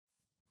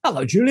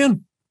Hello,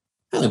 Julian.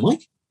 Hello,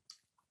 Mike.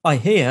 I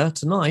hear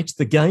tonight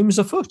the game's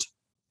afoot.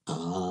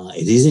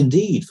 It is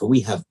indeed, for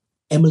we have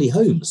Emily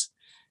Holmes,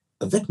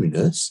 a veterinary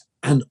nurse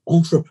and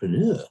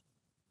entrepreneur.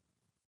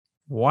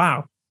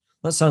 Wow,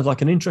 that sounds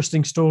like an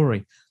interesting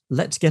story.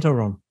 Let's get her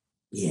on.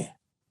 Yeah.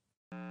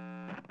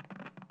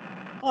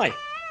 Hi,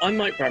 I'm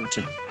Mike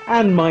Brampton.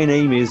 And my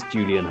name is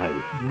Julian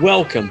Ho.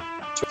 Welcome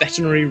to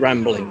Veterinary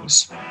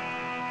Ramblings.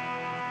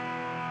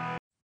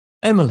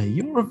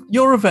 Emily,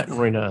 you're a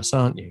veterinary nurse,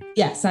 aren't you?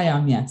 Yes, I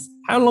am, yes.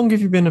 How long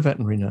have you been a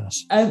veterinary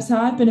nurse? So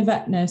I've been a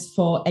vet nurse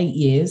for 8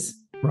 years.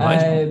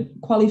 Right.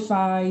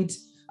 Qualified.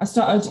 I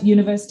started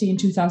university in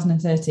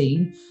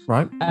 2013.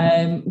 Right.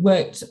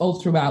 Worked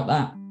all throughout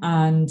that.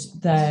 And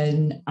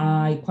then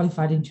I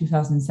qualified in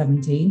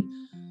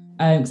 2017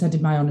 because I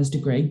did my honours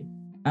degree.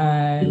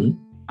 And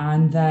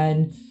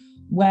then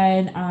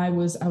when I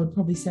would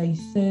probably say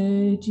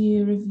third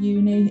year of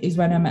uni is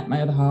when I met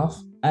my other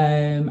half.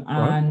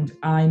 And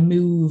I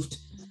moved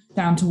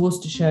down to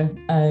Worcestershire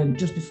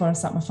just before I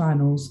sat my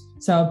finals.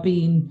 So I've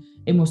been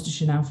in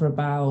Worcestershire now for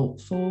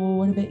about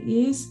 4 and a bit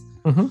years.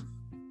 Mm-hmm.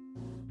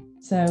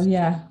 So,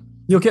 yeah.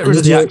 You'll get rid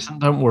of the accent,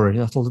 don't worry.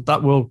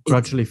 That will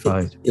gradually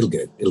fade. It'll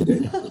go.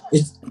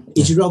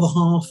 Is your other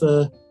half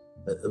a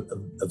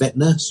vet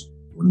nurse?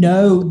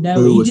 No.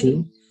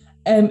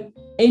 In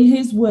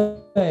his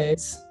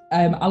words,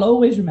 I'll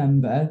always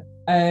remember,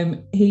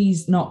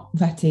 he's not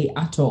vetty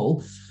at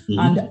all. Mm-hmm.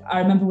 And I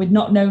remember we'd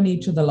not known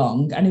each other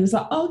long. And he was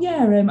like, oh,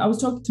 yeah, I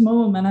was talking to my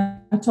mum and I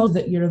told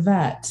her that you're a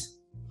vet.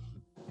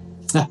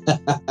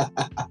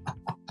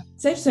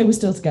 Safe to say we're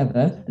still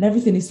together and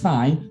everything is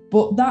fine.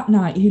 But that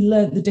night he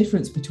learnt the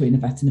difference between a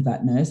vet and a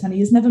vet nurse, and he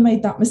has never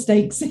made that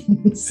mistake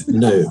since.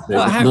 No.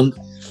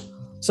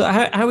 So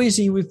how is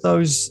he with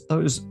those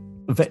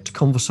vet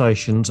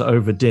conversations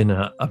over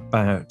dinner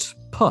about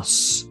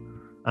pus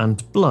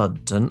and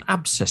blood and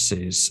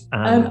abscesses?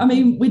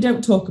 We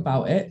don't talk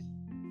about it.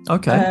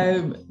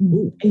 Okay.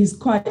 He's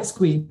quite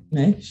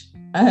squeamish.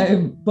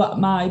 But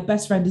my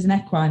best friend is an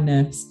equine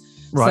nurse.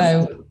 Right.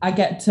 So I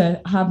get to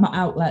have my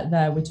outlet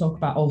there. We talk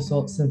about all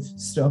sorts of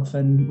stuff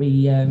and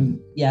we, I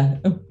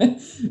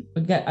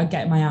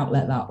get my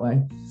outlet that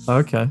way.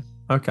 Okay.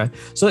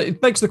 So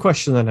it begs the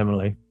question then,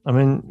 Emily. I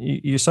mean,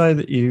 you say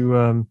that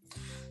you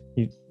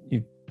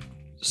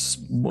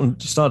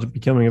started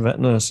becoming a vet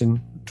nurse in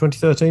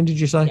 2013, did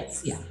you say?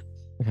 Yes, yeah.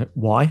 Okay.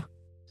 Why?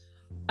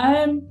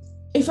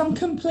 If I'm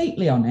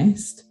completely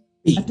honest,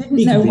 I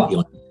didn't know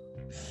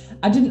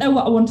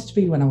what I wanted to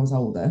be when I was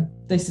older.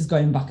 This is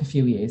going back a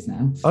few years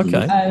now.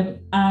 Okay.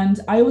 And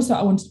I always thought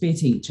I wanted to be a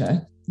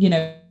teacher. You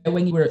know,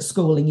 when you were at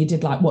school and you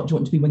did like, what do you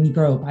want to be when you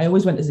grow up? I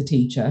always went as a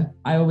teacher.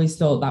 I always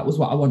thought that was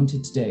what I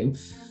wanted to do.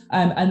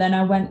 And then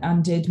I went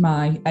and did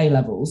my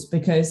A-levels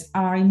because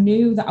I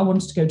knew that I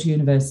wanted to go to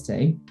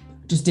university.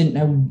 Just didn't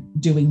know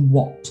doing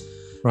what.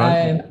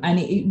 Right. And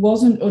it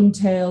wasn't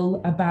until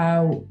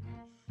about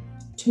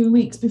 2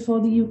 weeks before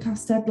the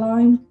UCAS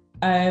deadline,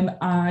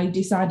 I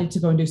decided to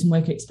go and do some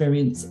work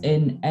experience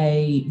in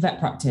a vet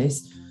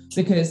practice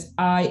because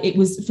it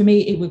was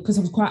because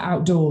I was quite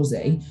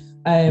outdoorsy.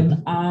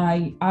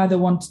 I either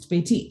wanted to be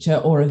a teacher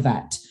or a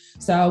vet.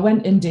 So I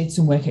went and did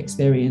some work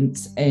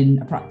experience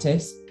in a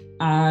practice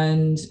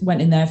and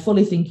went in there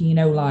fully thinking,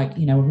 I'm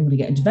going to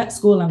get into vet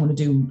school. I'm going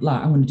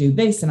to do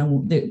this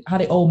and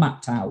had it all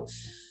mapped out.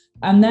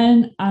 And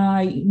then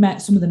I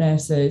met some of the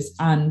nurses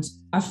and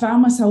I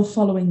found myself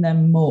following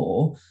them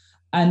more.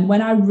 And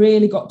when I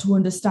really got to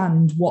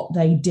understand what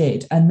they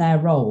did and their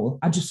role,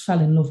 I just fell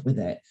in love with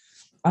it.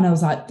 And I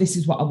was like, this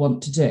is what I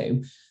want to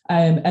do.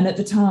 And at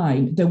the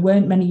time, there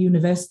weren't many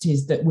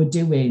universities that were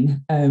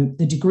doing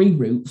the degree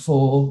route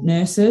for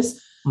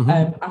nurses.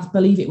 Mm-hmm. I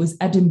believe it was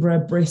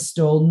Edinburgh,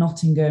 Bristol,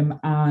 Nottingham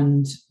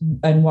and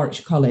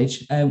Warwickshire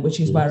College,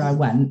 which is where I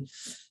went.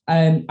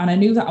 And I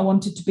knew that I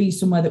wanted to be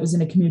somewhere that was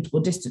in a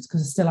commutable distance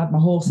because I still had my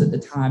horse at the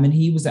time and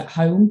he was at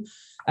home.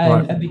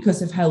 And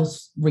because of health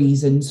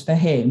reasons for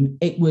him,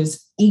 it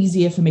was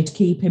easier for me to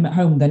keep him at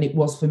home than it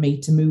was for me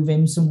to move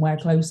him somewhere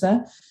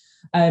closer.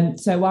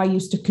 So I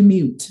used to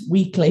commute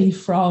weekly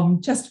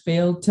from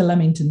Chesterfield to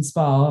Leamington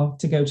Spa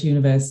to go to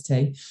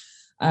university,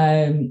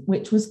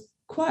 which was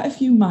quite a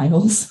few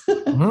miles.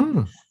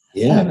 About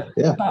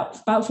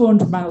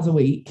 400 miles a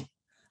week.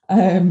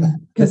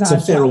 It's a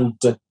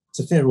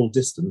fair old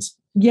distance.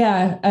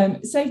 Yeah,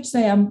 safe to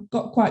say I've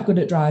got quite good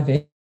at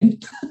driving.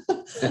 It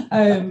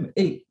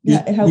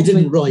helps. You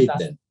didn't ride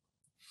then?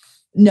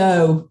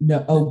 No.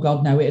 Oh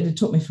God, no! It had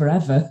took me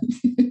forever.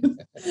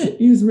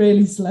 He was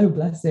really slow,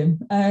 bless him.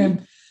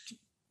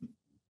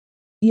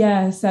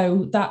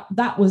 So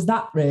that was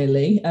that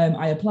really.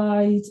 I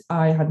applied,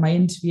 I had my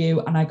interview,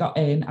 and I got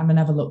in, and I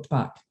never looked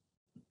back.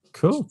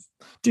 Cool.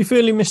 Do you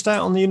feel you missed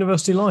out on the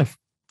university life,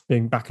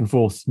 being back and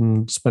forth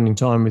and spending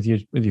time with your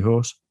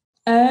horse?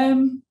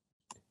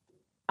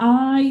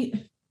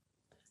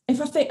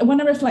 if I think, when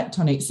I reflect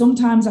on it,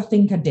 sometimes I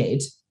think I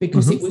did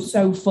because it was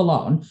so full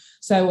on.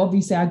 So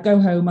obviously I'd go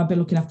home, I'd be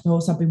looking after the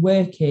horse, I'd be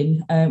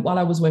working. While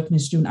I was working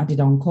as a student, I did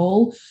on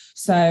call.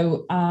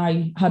 So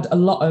I had a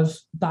lot of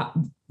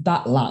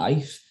that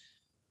life.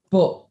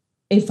 But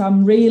if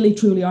I'm really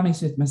truly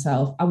honest with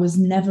myself, I was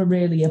never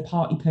really a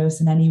party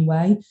person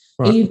anyway.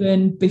 Right.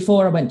 Even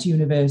before I went to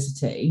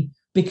university,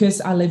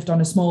 because I lived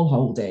on a small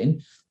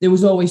holding, there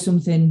was always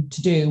something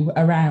to do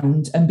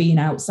around and being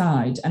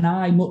outside. And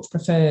I much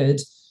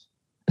preferred,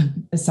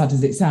 as sad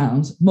as it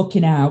sounds,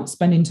 mucking out,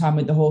 spending time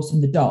with the horse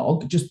and the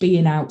dog, just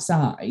being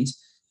outside,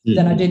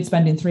 than I did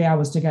spending 3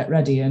 hours to get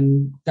ready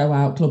and go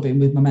out clubbing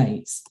with my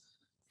mates.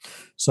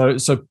 So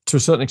to a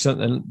certain extent,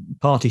 then,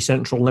 Party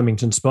Central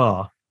Leamington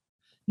Spa.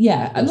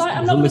 Yeah, like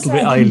I'm not a little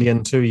bit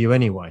alien to you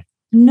anyway.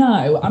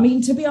 No, I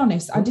mean, to be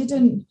honest, I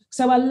didn't.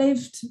 So I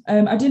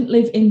didn't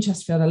live in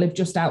Chesterfield. I lived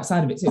just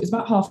outside of it. So it was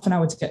about half an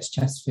hour to get to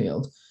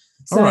Chesterfield.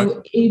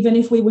 So even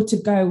if we were to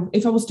go,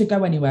 if I was to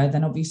go anywhere,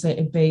 then obviously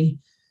it'd be,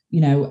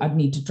 I'd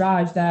need to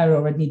drive there,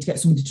 or I'd need to get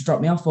somebody to drop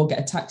me off, or get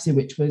a taxi,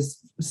 which was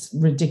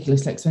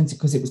ridiculously expensive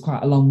because it was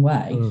quite a long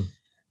way.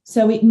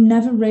 So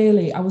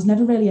I was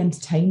never really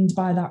entertained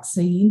by that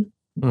scene.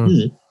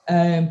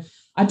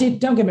 I did,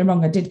 don't get me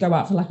wrong, I did go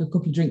out for like a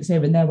couple of drinks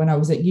here and there when I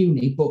was at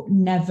uni, but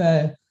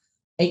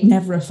it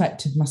never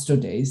affected my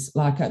studies.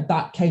 Like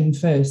that came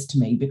first to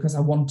me because I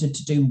wanted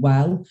to do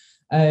well.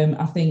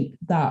 I think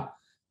that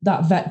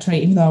vet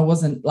training, even though I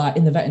wasn't like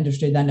in the vet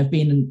industry then, of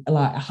being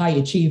like a high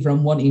achiever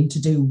and wanting to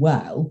do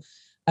well,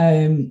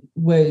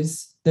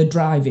 was the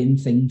driving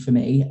thing for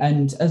me.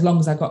 And as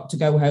long as I got to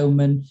go home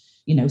and,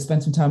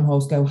 spend some time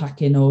horse go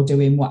hacking or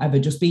doing whatever,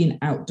 just being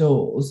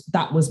outdoors,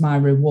 that was my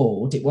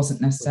reward. It wasn't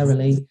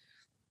necessarily...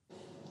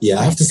 Yeah,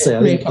 I have to say,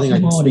 I think I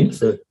can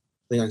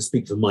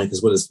speak for Mike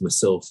as well as for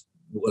myself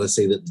when I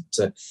say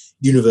that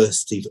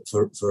university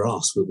for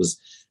us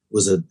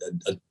was a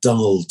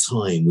dull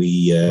time.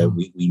 We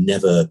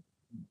never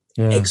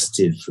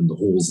exited from the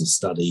halls of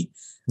study.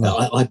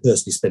 I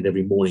personally spent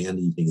every morning and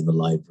evening in the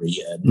library.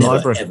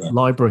 Library.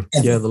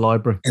 Yeah, the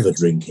library. Ever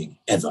drinking?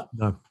 Ever?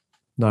 No.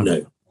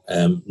 No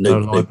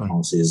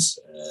passes.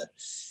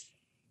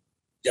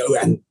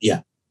 And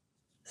yeah.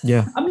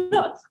 Yeah, I'm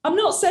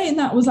not saying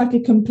that was like a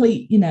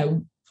complete,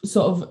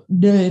 sort of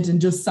nerd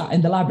and just sat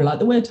in the library. Like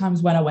there were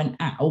times when I went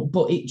out,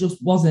 but it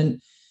just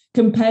wasn't,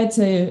 compared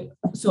to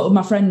sort of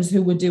my friends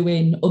who were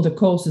doing other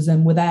courses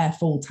and were there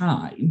full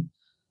time.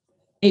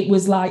 It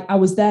was like I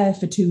was there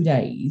for 2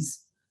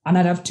 days and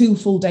I'd have 2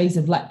 full days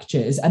of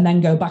lectures and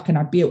then go back and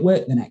I'd be at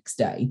work the next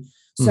day.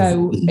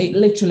 So it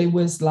literally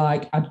was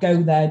like I'd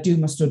go there, do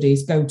my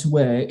studies, go to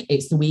work.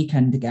 It's the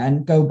weekend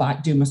again, go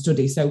back, do my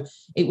studies. So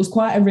it was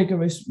quite a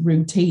rigorous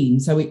routine.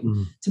 So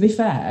to be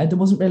fair, there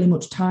wasn't really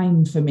much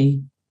time for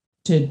me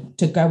to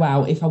go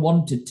out if I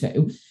wanted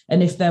to.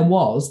 And if there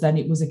was, then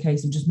it was a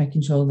case of just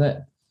making sure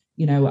that,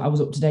 I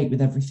was up to date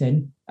with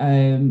everything.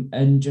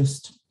 And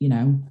just, it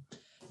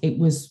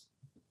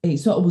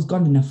sort of was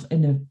gone enough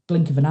in a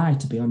blink of an eye,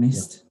 to be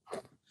honest.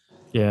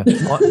 Yeah.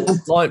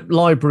 like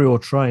library or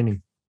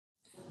training.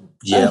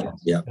 Yeah.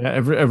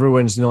 Every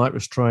Wednesday night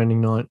was training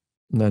night,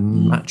 and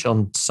then match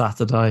on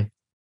Saturday.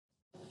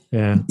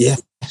 Yeah.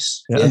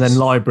 Yes. And then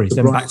library.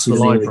 Then back to the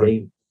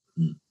library.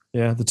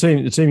 Yeah. The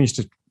team used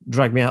to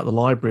drag me out of the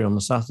library on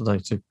the Saturday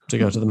to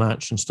go to the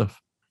match and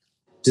stuff.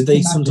 Did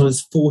they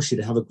sometimes force you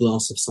to have a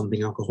glass of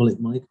something alcoholic,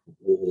 Mike,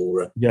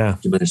 or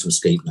did you manage to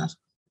escape that?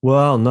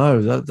 Well,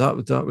 no.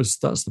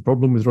 That's the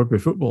problem with rugby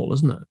football,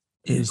 isn't it?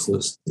 Yeah, of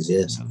course.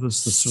 Yes.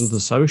 There's the sort of the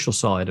social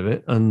side of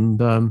it,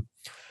 and I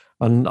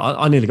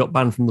nearly got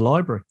banned from the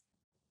library.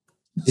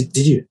 Did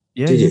you?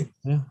 Yeah.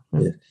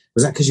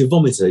 Was that because you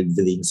vomited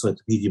over the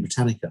Encyclopedia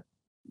Britannica?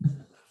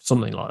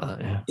 Something like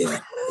that, yeah.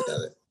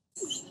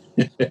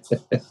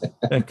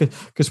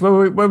 Because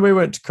when we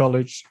went to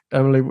college,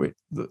 Emily,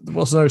 there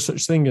was no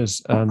such thing as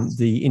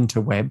the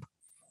interweb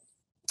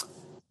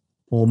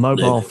or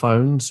mobile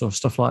phones or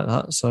stuff like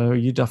that. So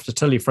you'd have to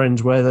tell your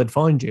friends where they'd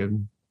find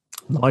you.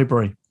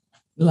 Library.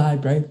 It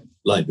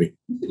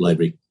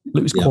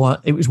was quiet.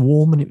 It was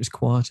warm and it was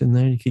quiet in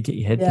there. You could get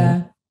your head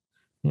down.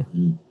 Yeah.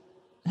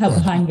 Help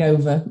the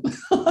hangover.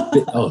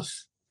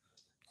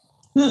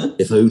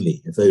 If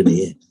only.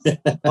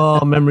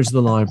 Oh, memories of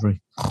the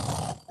library.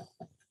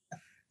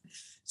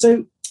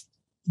 So,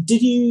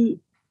 did you'd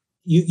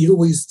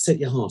always set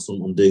your heart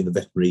on doing the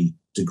veterinary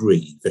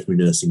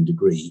nursing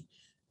degree,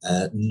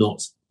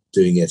 not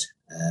doing it,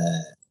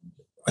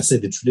 I say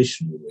the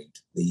traditional route,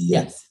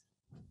 the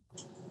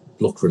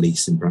block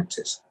release in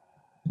practice.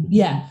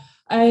 Yeah.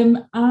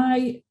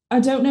 I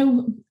don't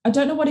know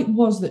what it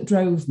was that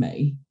drove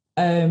me.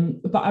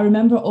 But I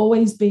remember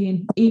always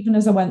being, even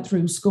as I went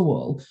through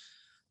school,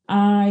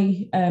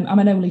 I'm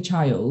an only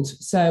child.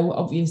 So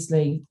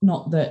obviously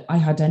not that I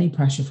had any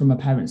pressure from my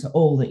parents at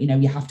all that,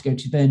 you have to go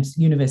to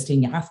university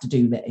and you have to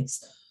do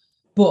this.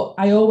 But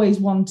I always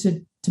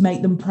wanted to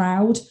make them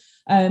proud.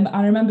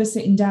 I remember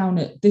sitting down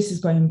this is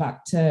going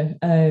back to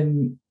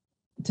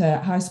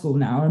high school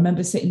now. I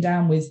remember sitting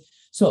down with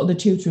sort of the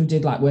tutor who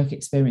did like work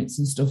experience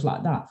and stuff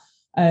like that.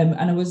 And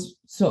I was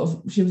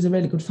she was a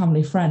really good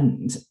family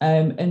friend.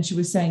 And she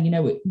was saying,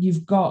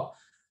 you've got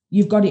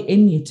it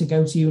in you to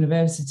go to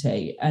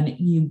university, and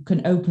you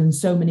can open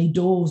so many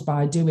doors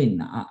by doing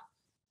that.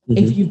 Mm-hmm.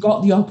 If you've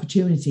got the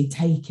opportunity,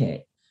 take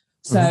it.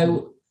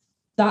 So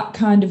that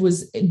kind of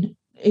was,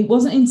 it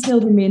wasn't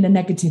instilled in me in a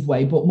negative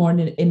way, but more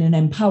in an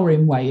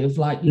empowering way of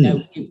like,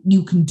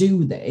 you can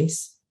do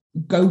this,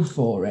 go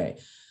for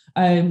it.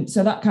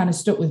 So that kind of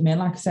stuck with me. And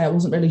like I say, I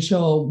wasn't really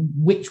sure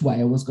which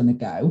way I was going to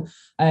go.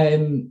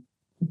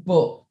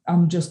 But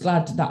I'm just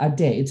glad that I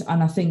did.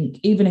 And I think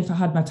even if I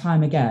had my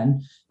time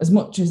again, as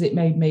much as it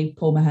made me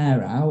pull my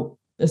hair out,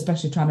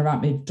 especially trying to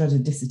write my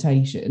dreaded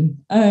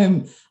dissertation,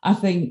 I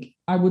think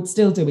I would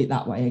still do it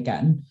that way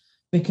again,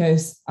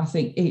 because I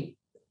think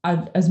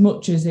as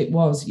much as it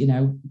was,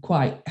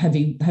 quite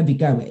heavy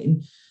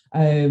going,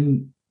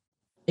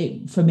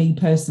 for me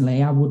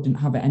personally, I wouldn't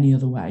have it any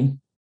other way.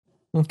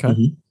 Okay.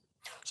 Mm-hmm.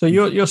 So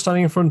you're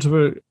standing in front of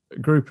a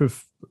group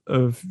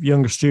of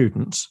younger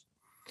students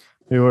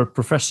who are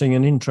professing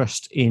an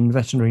interest in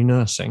veterinary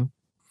nursing.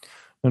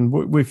 And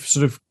we've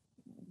sort of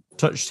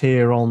touched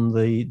here on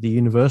the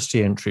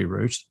university entry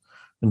route,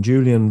 and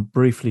Julian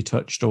briefly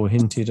touched or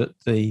hinted at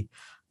the,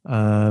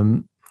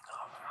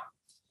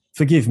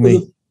 forgive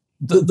me,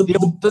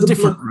 the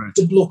different route.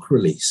 The block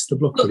release. The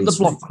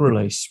block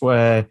release,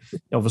 where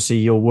obviously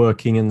you're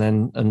working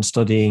and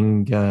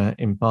studying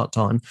in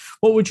part-time.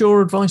 What would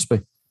your advice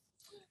be?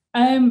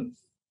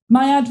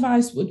 My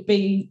advice would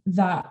be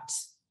that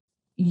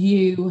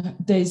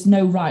there's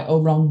no right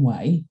or wrong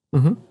way.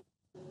 Mm-hmm.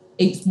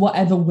 It's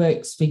whatever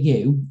works for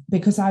you.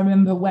 Because I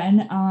remember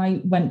when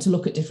I went to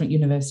look at different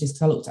universities,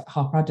 because I looked at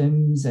Harper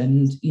Adams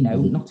and,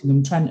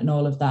 Nottingham Trent and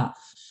all of that,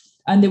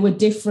 and there were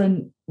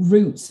different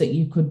routes that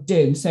you could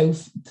do. So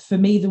for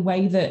me, the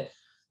way that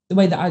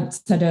I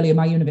said earlier,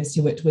 my university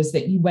worked was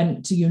that you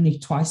went to uni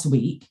twice a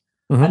week,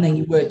 mm-hmm. and then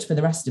you worked for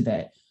the rest of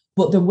it.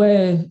 But there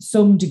were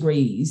some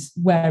degrees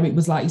where it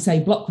was like, you say,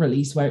 block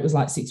release, where it was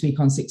like 6 week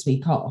on, 6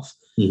 week off.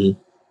 Mm-hmm.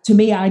 To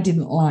me, I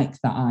didn't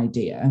like that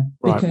idea,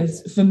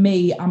 because for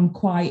me, I'm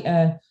quite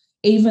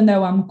even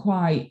though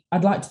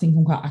I'd like to think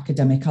I'm quite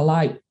academic. I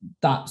like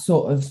that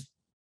sort of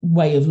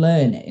way of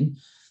learning.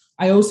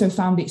 I also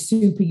found it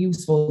super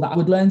useful that I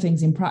would learn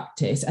things in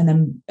practice and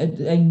then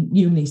in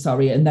uni,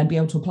 and then be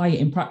able to apply it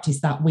in practice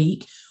that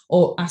week,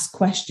 or ask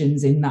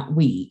questions in that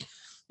week.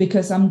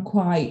 Because I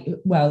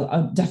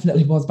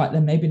definitely was back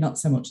then, maybe not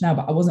so much now,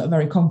 but I wasn't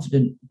very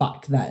confident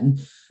back then.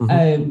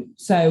 Mm-hmm.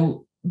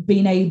 So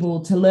being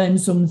able to learn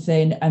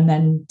something and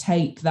then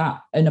take that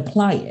and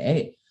apply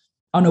it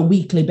on a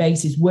weekly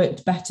basis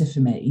worked better for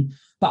me.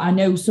 But I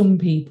know some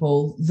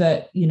people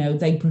that,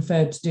 they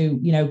prefer to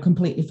do,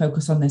 completely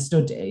focus on their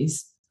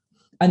studies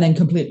and then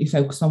completely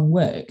focus on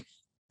work.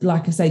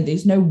 Like I say,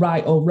 there's no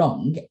right or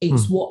wrong.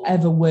 It's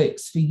whatever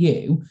works for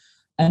you.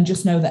 And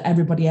just know that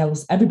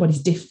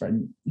everybody's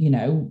different.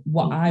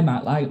 What I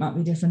might like might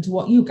be different to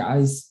what you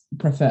guys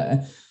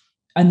prefer.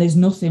 And there's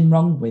nothing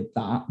wrong with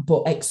that,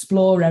 but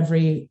explore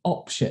every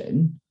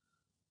option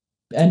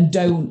and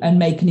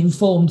make an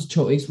informed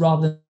choice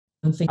rather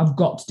than think I've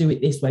got to do it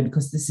this way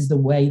because this is the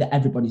way that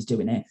everybody's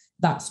doing it.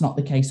 That's not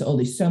the case at all.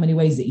 There's so many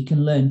ways that you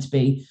can learn to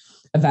be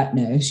a vet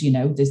nurse.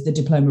 There's the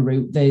diploma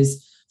route,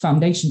 there's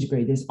foundation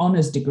degree, there's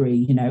honours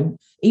degree.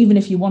 Even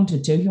if you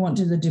wanted to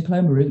do the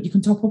diploma route, you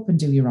can top up and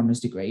do your honours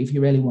degree if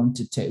you really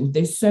wanted to.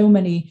 There's so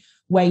many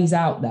ways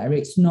out there.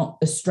 It's not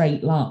a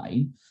straight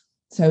line.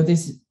 So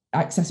there's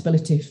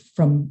accessibility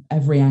from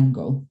every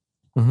angle.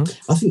 Mm-hmm.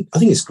 I think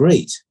it's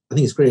great. And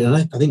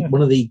I think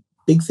one of the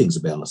big things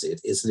about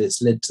it is that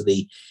it's led to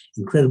the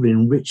incredible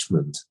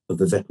enrichment of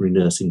the veterinary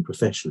nursing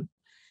profession,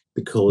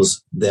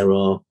 because there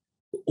are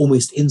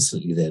almost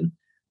instantly then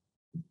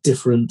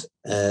different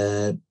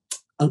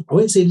I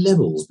won't say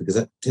levels, because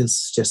that tends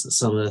to suggest that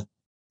some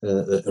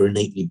are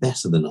innately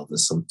better than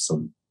others.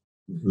 Some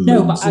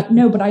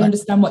but I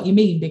understand what you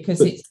mean,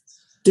 because it's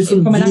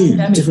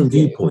different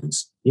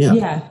viewpoints.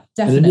 Yeah,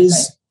 definitely. And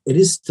it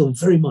is still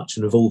very much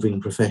an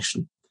evolving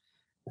profession.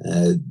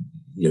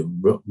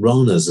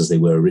 RANAs, as they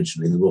were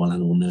originally, the Royal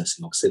Animal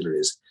Nursing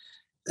Auxiliaries,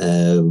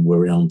 were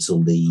around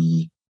till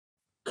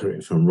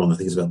correct if I'm wrong, I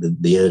think it's about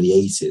the early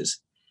 80s.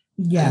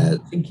 Yeah,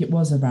 I think it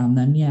was around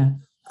then, yeah.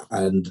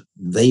 And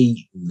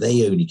they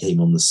only came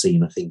on the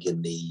scene, I think,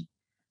 in the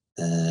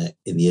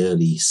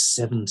early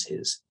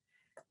 70s.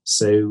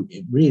 So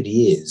it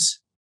really is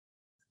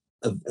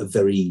a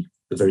very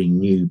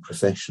new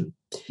profession.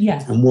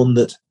 Yeah. And one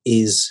that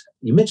is,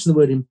 you mentioned the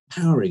word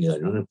empowering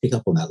earlier, I'm going to pick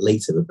up on that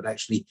later, but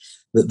actually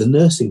the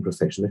nursing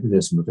profession, veterinary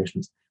nursing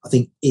profession, I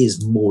think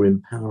is more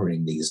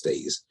empowering these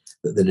days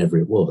than ever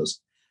it was.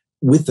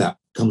 With that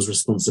comes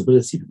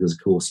responsibility, because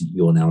of course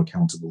you're now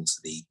accountable to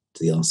the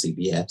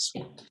RCVS.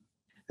 Yeah.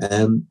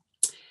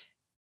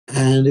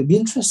 And it'd be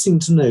interesting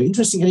to know,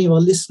 any of our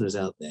listeners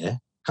out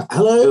there,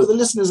 hello, the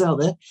listeners out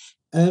there,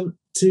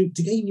 to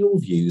gain your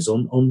views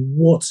on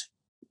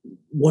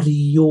what are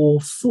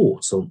your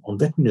thoughts on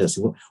veterinary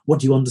nursing? What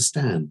do you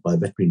understand by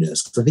veterinary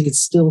nurse? Because I think it's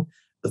still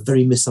a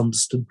very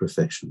misunderstood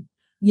profession.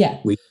 Yeah.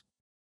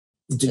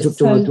 Do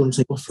you want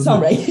to take off from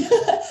sorry.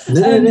 that?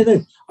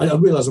 No. I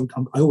realise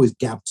I always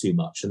gab too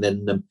much, and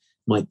then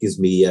Mike gives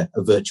me a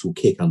virtual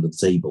kick under the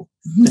table.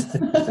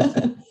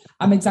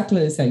 I'm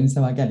exactly the same,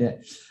 so I get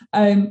it.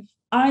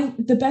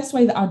 The best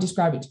way that I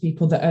describe it to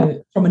people that are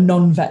from a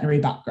non-veterinary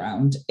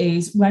background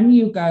is when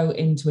you go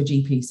into a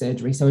GP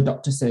surgery, so a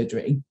doctor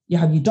surgery, you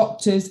have your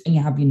doctors and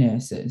you have your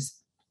nurses.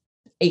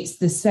 It's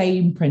the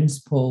same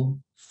principle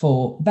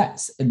for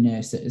vets and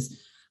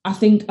nurses. I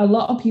think a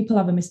lot of people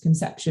have a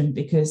misconception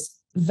because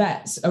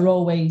vets are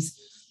always,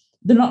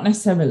 they're not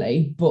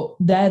necessarily, but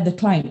they're the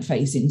client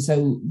facing.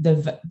 So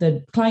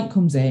the client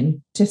comes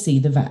in to see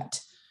the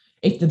vet.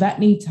 If the vet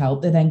needs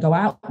help, they then go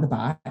out the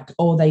back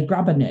or they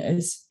grab a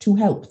nurse to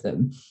help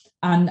them.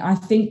 And I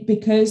think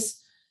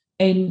because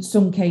in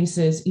some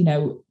cases,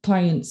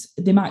 clients,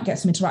 they might get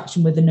some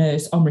interaction with the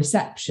nurse on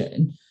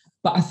reception,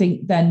 but I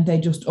think then they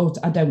just,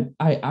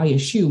 I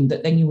assume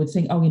that then you would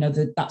think,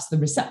 that's the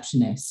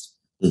receptionist.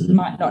 Mm-hmm.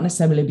 Might not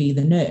necessarily be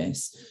the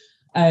nurse.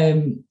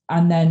 And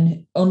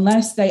then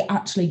unless they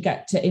actually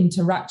get to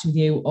interact with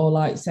you or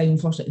like say,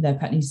 unfortunately, their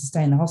pet needs to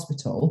stay in the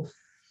hospital,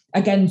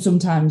 again,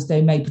 sometimes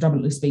they may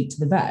predominantly speak to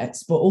the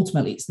vets, but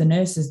ultimately it's the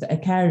nurses that are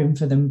caring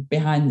for them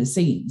behind the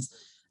scenes.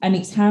 And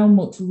it's how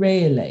much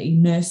really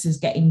nurses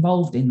get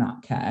involved in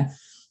that care.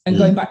 And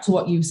going back to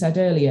what you said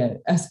earlier,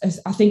 as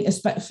I think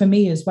for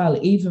me as well,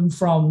 even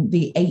from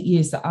the 8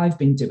 years that I've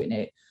been doing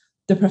it,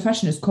 the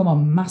profession has come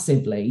on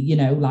massively.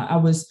 Like I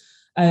was,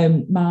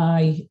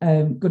 my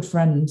good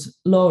friend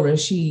Laura,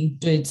 she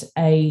did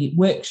a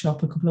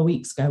workshop a couple of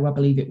weeks ago, I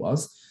believe it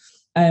was,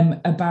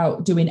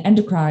 about doing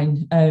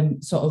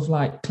endocrine sort of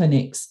like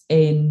clinics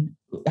in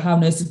how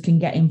nurses can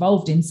get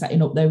involved in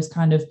setting up those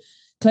kind of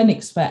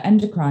clinics for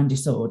endocrine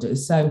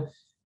disorders. So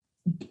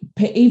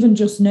even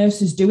just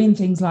nurses doing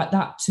things like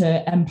that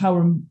to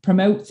empower and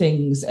promote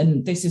things,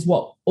 and this is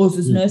what us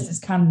as nurses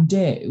can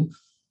do,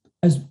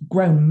 has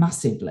grown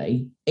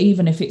massively,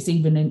 even if it's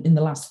even in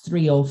the last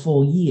 3 or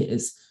 4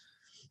 years.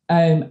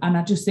 And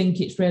I just think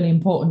it's really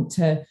important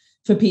for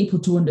people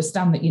to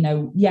understand that,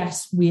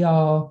 yes, we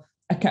do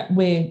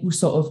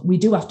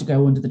have to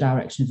go under the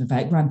direction of a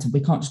vet. Granted, we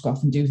can't just go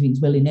off and do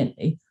things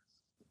willy-nilly,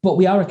 but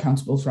we are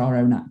accountable for our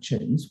own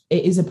actions.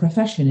 It is a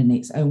profession in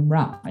its own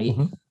right.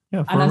 Mm-hmm.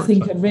 Yeah, and I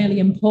think are really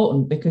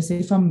important, because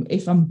if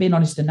I'm being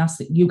honest and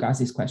ask you guys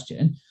this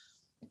question,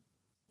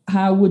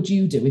 how would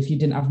you do if you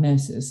didn't have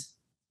nurses?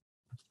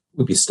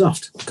 We'd be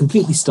stuffed,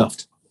 completely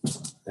stuffed.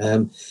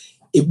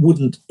 It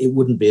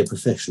wouldn't be a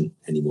profession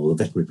anymore. The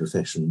veterinary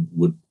profession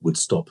would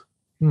stop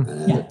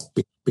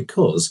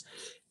because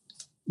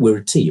we're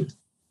a team,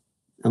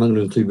 and I'm going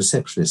to include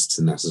receptionists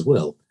in that as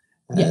well.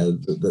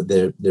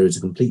 There is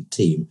a complete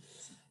team,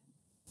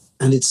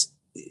 and it's.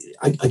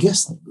 I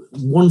guess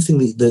one thing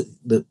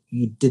that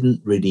you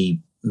didn't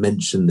really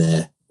mention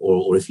there,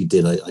 or if you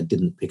did, I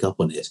didn't pick up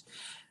on it.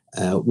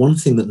 One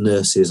thing that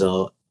nurses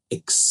are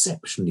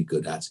exceptionally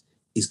good at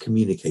is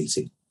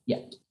communicating.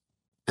 Yeah.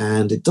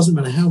 And it doesn't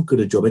matter how good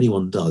a job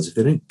anyone does, if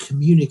they don't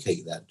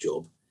communicate that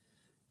job,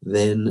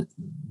 then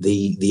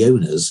the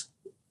owners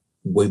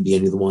won't be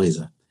any the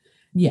wiser.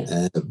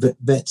 Yeah.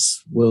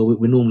 Vets, well,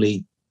 we're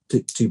normally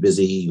too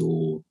busy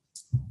or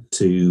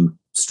too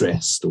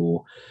stressed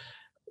or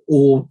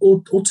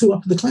too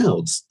up in the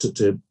clouds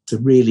to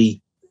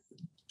really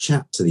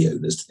chat to the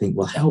owners, to think,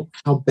 well,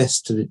 how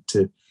best to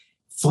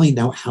find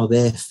out how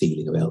they're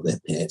feeling about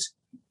their pet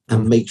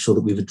and make sure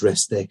that we've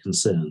addressed their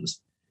concerns.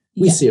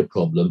 We see a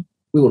problem,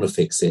 we want to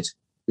fix it,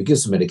 we give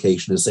some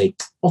medication and say,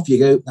 off you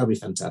go, that'll be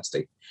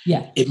fantastic.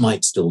 Yeah. It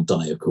might still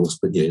die, of course,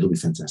 but it'll be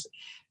fantastic.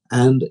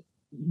 And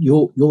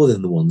you're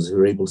then the ones who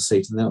are able to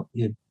say to them,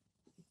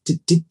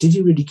 did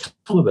you really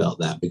come about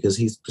that? Because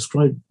he's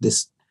prescribed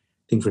this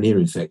thing for an ear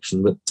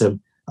infection, but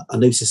I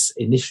noticed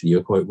initially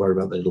you're quite worried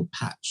about the little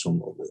patch on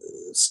the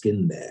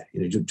skin there.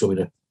 Do you want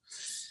me to?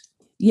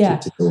 Yeah.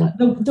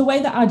 The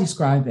way that I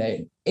describe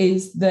it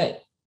is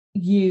that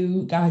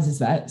you guys as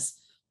vets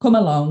come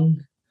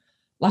along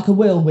like a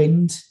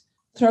whirlwind,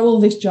 throw all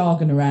this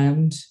jargon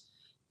around,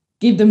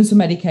 give them some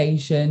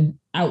medication,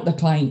 out the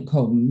client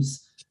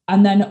comes,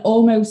 and then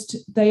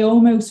they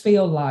almost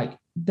feel like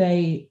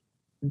they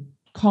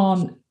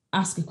can't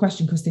ask a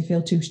question because they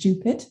feel too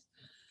stupid.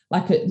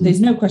 Like there's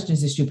no question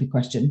is a stupid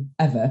question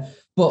ever,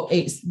 but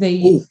it's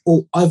the...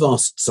 Oh, I've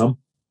asked some.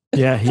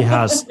 Yeah, he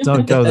has.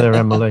 Don't go there,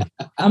 Emily.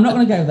 I'm not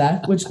going to go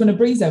there. We're just going to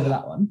breeze over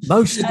that one.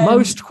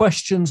 Most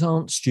questions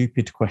aren't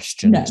stupid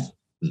questions.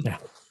 No.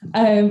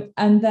 Yeah.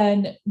 And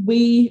then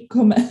we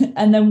come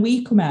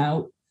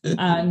out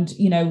and,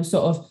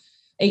 sort of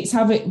we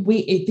have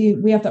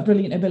that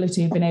brilliant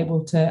ability of being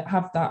able to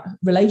have that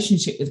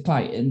relationship with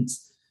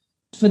clients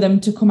for them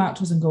to come out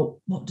to us and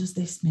go, what does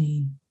this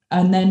mean?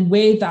 And then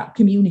we're that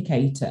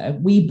communicator.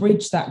 We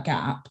bridge that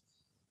gap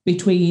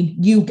between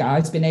you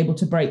guys being able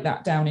to break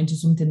that down into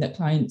something that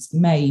clients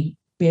may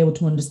be able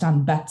to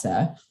understand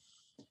better.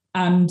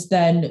 And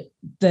then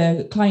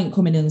the client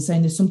coming in and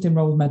saying, there's something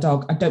wrong with my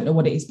dog. I don't know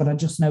what it is, but I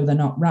just know they're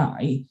not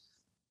right.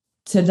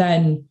 To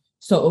then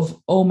sort of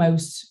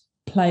almost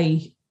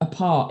play a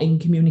part in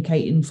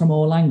communicating from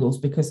all angles,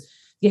 because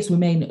yes, we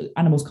mean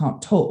animals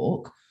can't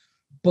talk,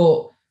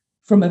 but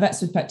from a vet's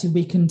perspective,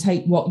 we can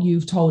take what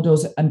you've told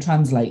us and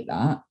translate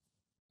that.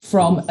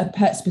 From a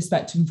pet's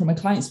perspective and from a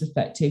client's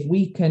perspective,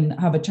 we can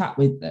have a chat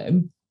with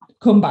them,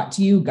 come back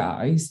to you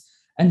guys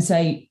and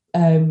say,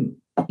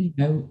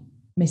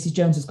 Mrs.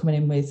 Jones is coming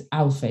in with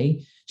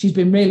Alfie. She's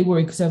been really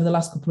worried because over the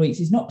last couple of weeks,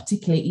 he's not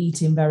particularly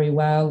eating very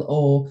well,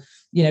 or,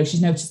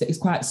 she's noticed that he's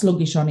quite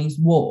sluggish on his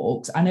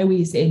walks. I know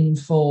he's in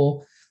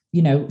for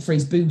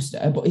his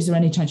booster, but is there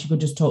any chance you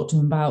could just talk to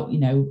him about,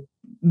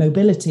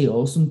 mobility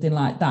or something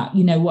like that?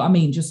 You know what I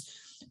mean? Just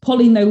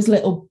pulling those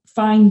little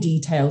fine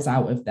details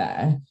out of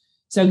there.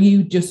 So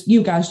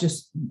you guys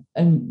just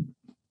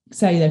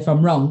say if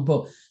I'm wrong,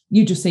 but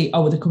you just see,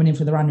 they're coming in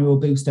for their annual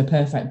booster,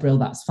 perfect, brill,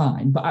 that's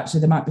fine. But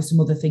actually there might be some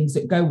other things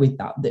that go with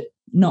that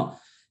not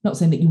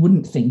saying that you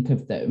wouldn't think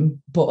of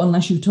them, but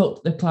unless you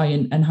talk to the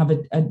client and have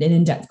an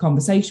in-depth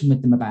conversation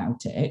with them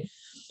about it,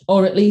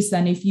 or at least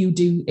then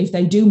if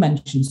they do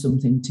mention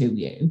something to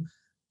you,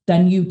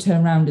 then you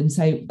turn around and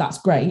say, that's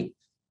great.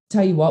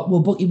 Tell you what, we'll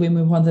book you in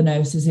with one of the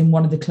nurses in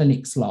one of the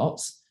clinic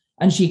slots,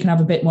 and she can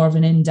have a bit more of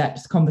an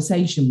in-depth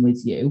conversation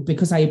with you,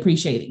 because I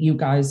appreciate that you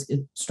guys are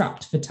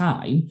strapped for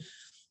time.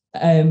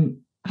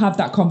 Have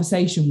that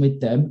conversation with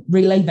them,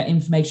 relay that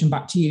information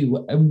back to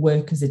you, and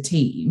work as a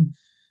team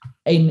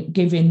in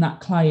giving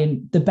that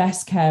client the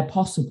best care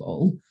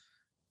possible,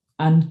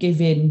 and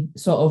giving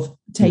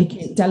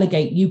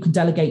delegate, you can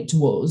delegate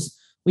to us.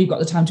 We've got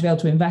the time to be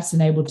able to invest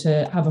and able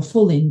to have a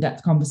full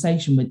in-depth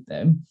conversation with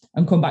them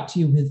and come back to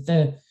you with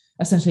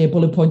essentially a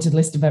bullet pointed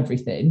list of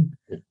everything.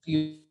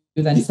 You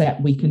then say,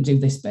 we can do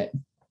this bit.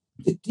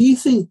 Do you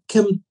think,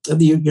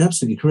 you're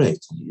absolutely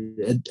correct.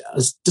 I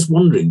was just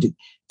wondering, do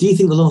you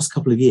think the last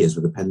couple of years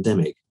with the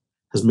pandemic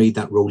has made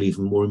that role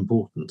even more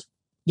important?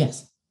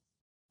 Yes.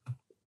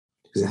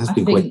 Because it has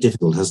been quite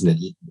difficult, hasn't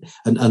it?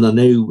 And I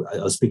know, I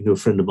was speaking to a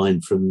friend of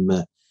mine from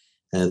the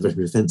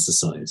Veterinary Defence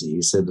Society,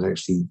 who said that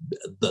actually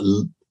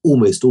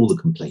almost all the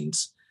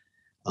complaints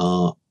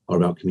are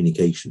about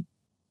communication.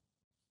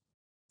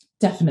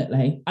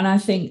 Definitely. And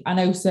I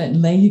know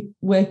certainly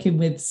working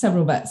with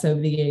several vets over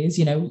the years,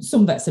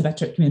 some vets are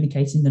better at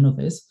communicating than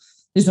others.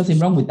 There's nothing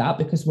wrong with that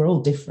because we're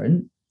all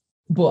different.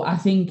 But I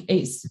think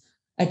it's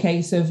a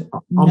case of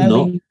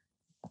knowing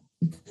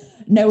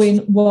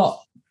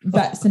what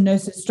vets and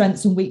nurses'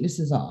 strengths and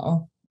weaknesses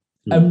are,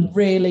 and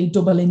really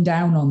doubling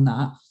down on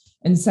that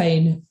and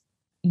saying,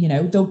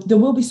 there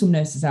will be some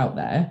nurses out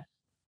there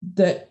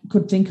that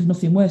could think of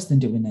nothing worse than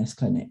doing nurse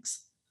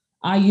clinics.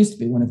 I used to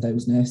be one of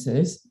those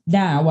nurses.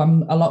 Now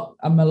I'm a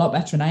lot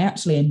better, and I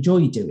actually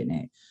enjoy doing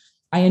it.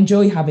 I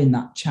enjoy having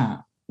that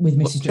chat with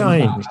Mrs.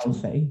 Jones about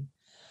Alfie.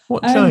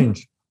 What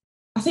changed?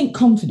 I think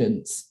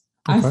confidence.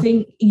 Okay. I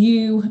think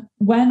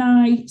when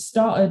I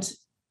started,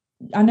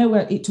 I know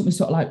it took me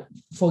sort of like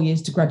 4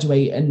 years to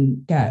graduate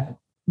and get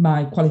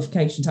my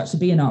qualification to actually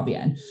be an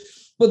RVN,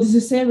 but there's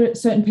a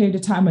certain period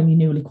of time when you're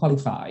newly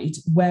qualified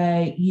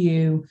where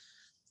you're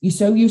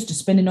so used to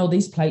spinning all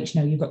these plates.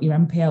 You've got your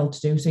MPL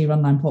to do, so your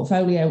online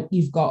portfolio,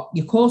 you've got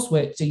your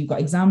coursework, so you've got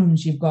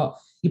exams, you've got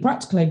your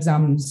practical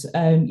exams,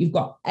 you've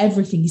got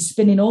everything. You're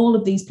spinning all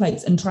of these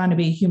plates and trying to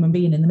be a human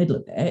being in the middle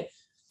of it.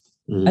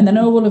 And then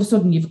all of a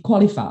sudden you've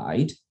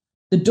qualified,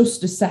 the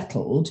dust has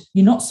settled,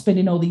 you're not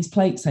spinning all these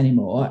plates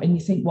anymore, and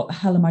you think, what the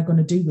hell am I going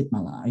to do with my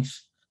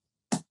life?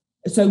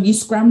 So you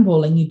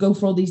scramble and you go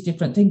for all these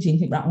different things, and you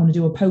think, right, I want to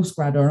do a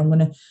postgrad, or I'm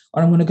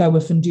going to go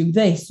off and do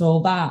this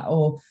or that,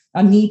 or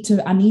I need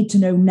to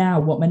know now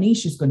what my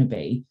niche is going to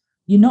be.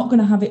 You're not going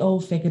to have it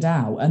all figured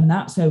out, and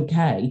that's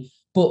okay.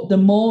 But the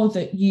more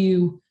that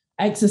you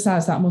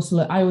exercise that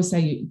muscle, I always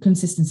say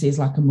consistency is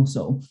like a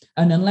muscle.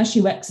 And unless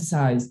you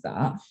exercise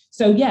that,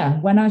 so yeah,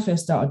 when I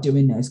first started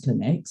doing nurse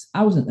clinics,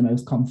 I wasn't the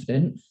most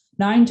confident.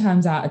 9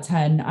 times out of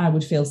 10, I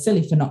would feel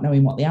silly for not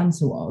knowing what the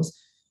answer was.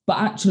 But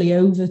actually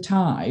over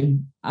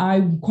time,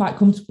 I'm quite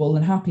comfortable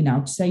and happy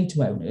now to say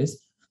to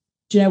owners,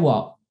 do you know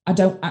what? I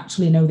don't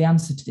actually know the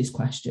answer to this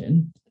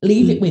question.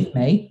 Leave it with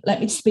me. Let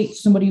me speak to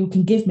somebody who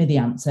can give me the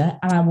answer,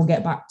 and I will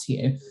get back to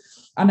you.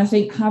 And I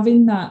think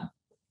having that,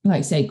 like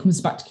I say, it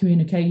comes back to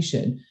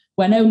communication.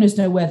 When owners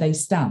know where they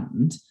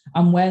stand,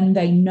 and when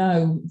they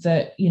know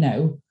that,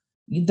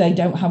 they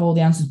don't have all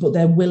the answers, but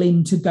they're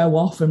willing to go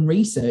off and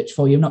research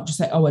for you, not just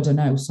say, I don't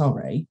know,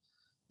 sorry.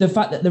 The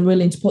fact that they're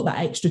willing to put that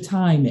extra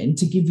time in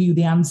to give you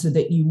the answer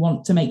that you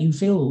want, to make you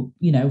feel,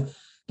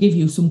 give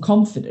you some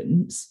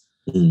confidence,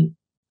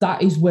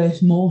 that is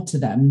worth more to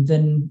them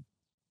than.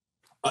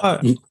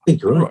 You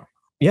think you're right.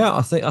 Yeah,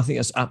 I think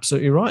that's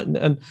absolutely right.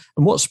 And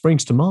what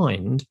springs to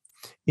mind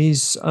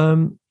is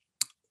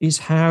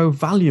how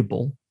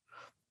valuable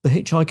the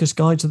Hitchhiker's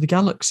Guide to the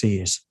Galaxy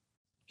is.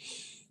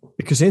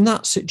 Because in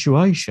that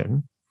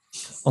situation,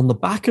 on the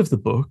back of the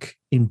book,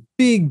 in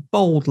big,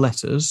 bold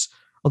letters,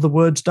 are the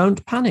words,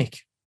 don't panic.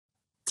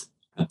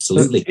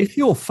 Absolutely. So if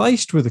you're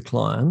faced with a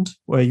client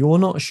where you're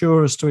not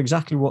sure as to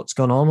exactly what's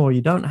gone on, or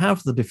you don't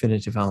have the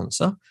definitive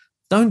answer,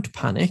 don't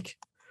panic.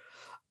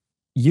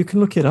 You can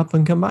look it up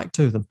and come back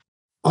to them.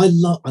 I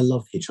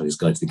love Hitchhiker's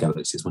Guide to the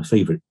Galaxy. It's my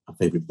favourite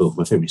book,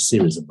 my favourite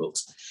series of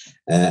books.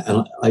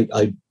 And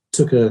I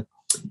took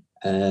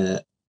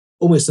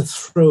almost a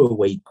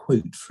throwaway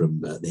quote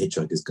from the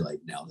Hitchhiker's Guide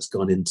now that's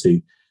gone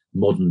into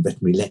modern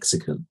veterinary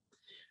lexicon,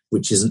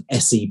 which is an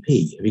SEP.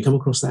 Have you come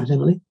across that,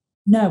 Emily?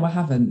 No, I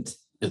haven't.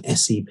 An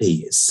SEP.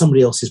 It's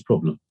somebody else's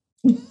problem.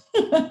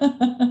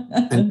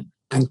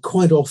 and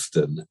quite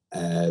often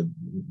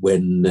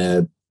when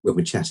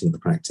we're chatting at the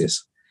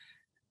practice,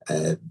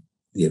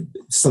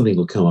 something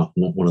will come up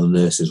and one of the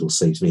nurses will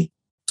say to me,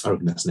 I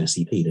reckon that's an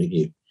SEP, don't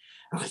you?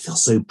 And I feel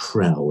so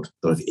proud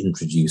that I've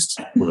introduced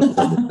one of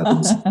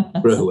Adam's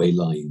throwaway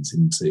lines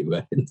into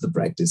the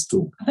practice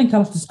talk. I think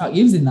I'll have to start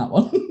using that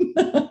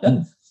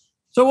one.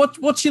 So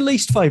what's your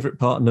least favourite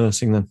part of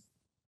nursing then?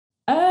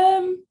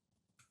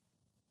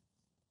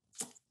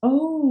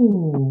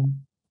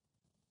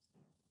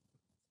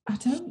 I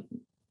don't.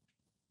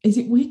 Is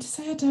it weird to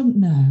say I don't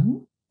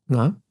know?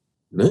 No,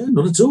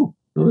 not at all.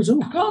 Not at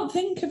all. I can't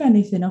think of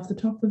anything off the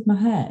top of my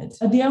head.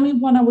 The only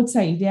one I would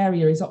say the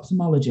area is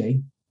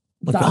ophthalmology.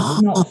 Okay.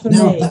 That's not for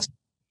me.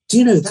 Do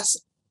you know, that's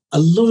a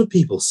lot of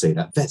people say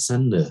that, vets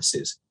and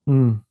nurses.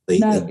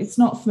 It's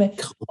not for me.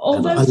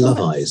 Although I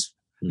love eyes.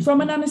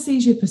 From an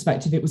anaesthesia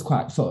perspective, it was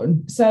quite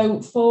fun.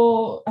 So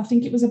I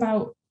think it was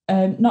about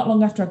not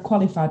long after I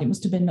qualified, it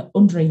must have been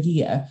under a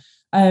year,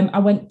 I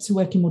went to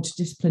work in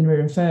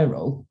multidisciplinary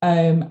referral,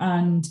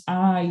 and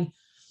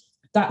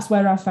that's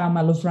where I found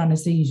my love for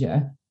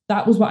anaesthesia.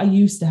 That was what I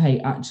used to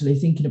hate, actually,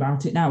 thinking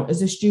about it now.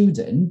 As a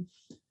student,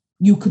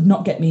 you could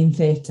not get me in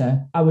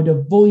theatre. I would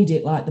avoid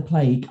it like the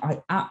plague.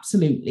 I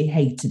absolutely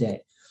hated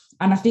it.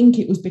 And I think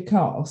it was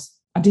because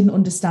I didn't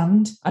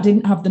understand. I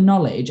didn't have the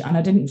knowledge, and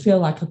I didn't feel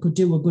like I could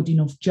do a good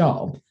enough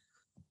job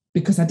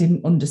because I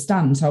didn't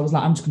understand. So I was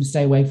like, I'm just going to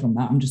stay away from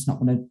that. I'm just not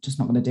going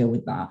to deal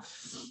with that.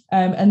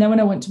 And then when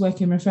I went to work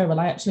in referral,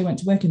 I actually went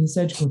to work in the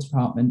surgical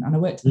department, and I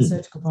worked in the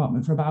surgical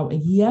department for about a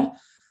year.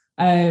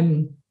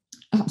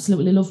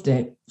 Absolutely loved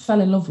it.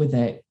 Fell in love with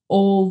it.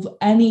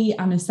 Any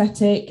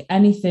anaesthetic,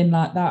 anything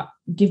like that.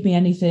 Give me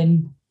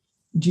anything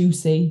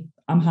juicy.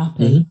 I'm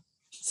happy.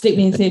 Stick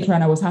me in theatre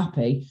and I was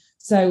happy.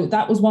 So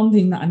that was one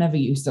thing that I never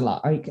used to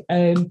like.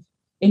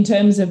 In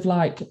terms of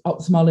like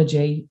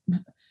ophthalmology,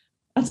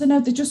 I don't know,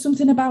 there's just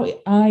something about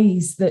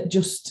eyes that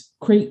just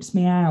creeps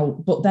me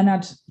out. But then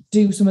I'd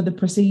do some of the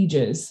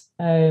procedures,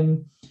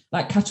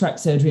 like cataract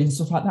surgery and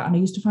stuff like that, and I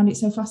used to find it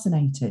so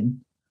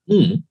fascinating.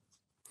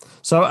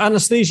 So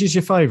anaesthesia is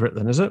your favourite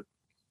then, is it?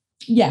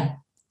 Yeah.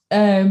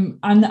 And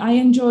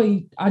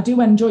I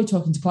do enjoy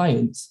talking to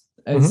clients,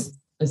 as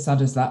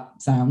sad as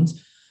that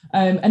sounds.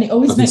 And it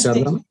always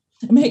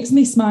makes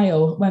me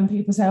smile when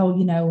people say,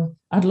 oh,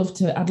 I'd love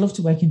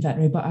to work in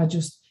veterinary, but I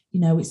just,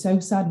 it's so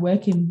sad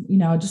working,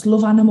 I just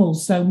love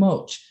animals so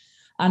much.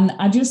 And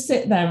I just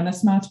sit there and I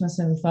smile to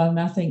myself and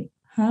I think,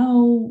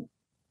 how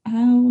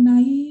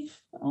naive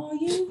are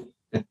you?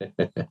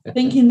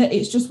 Thinking that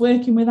it's just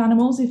working with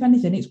animals. If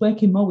anything, it's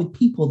working more with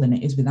people than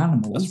it is with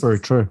animals. That's very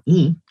true.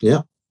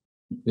 Yeah.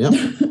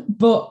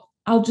 But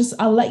I'll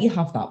let you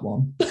have that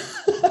one.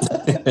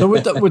 So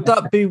would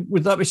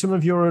that be some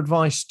of your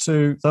advice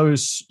to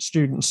those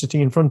students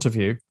sitting in front of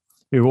you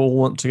who all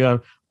want to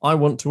go, I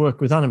want to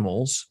work with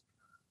animals?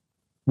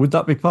 Would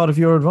that be part of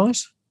your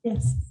advice?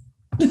 Yes.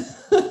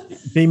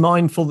 Be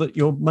mindful that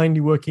you're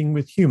mainly working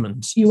with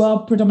humans. You are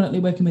predominantly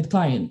working with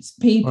clients,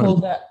 people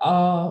that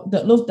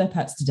love their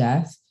pets to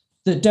death,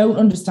 that don't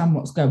understand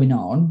what's going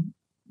on,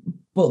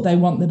 but they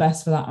want the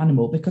best for that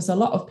animal, because a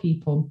lot of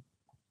people,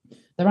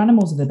 their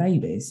animals are their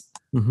babies.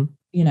 A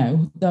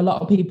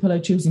lot of people are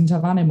choosing to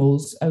have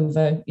animals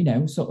over,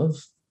 sort of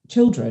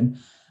children.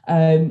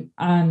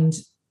 And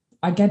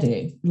I get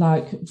it.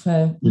 Like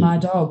for my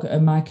dog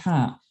and my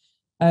cat,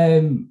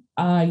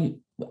 I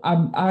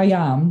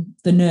am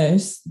the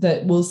nurse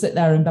that will sit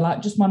there and be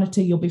like, just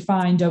monitor, you'll be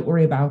fine, don't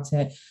worry about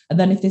it. And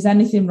then if there's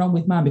anything wrong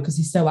with mine, because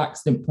he's so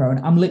accident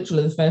prone, I'm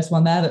literally the first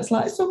one there that's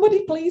like,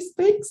 somebody please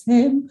fix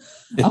him.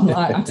 I'm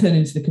like, I turn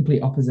into the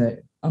complete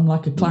opposite. I'm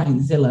like a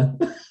clientzilla.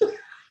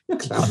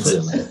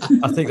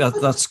 I think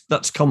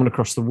that's common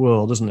across the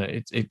world, isn't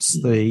it? It's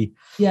the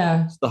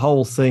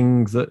whole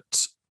thing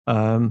that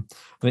and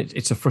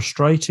it's a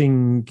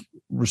frustrating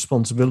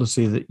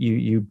responsibility that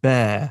you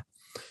bear,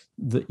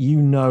 that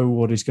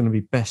what is going to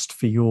be best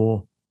for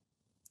your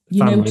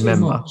family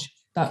member. Much.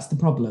 That's the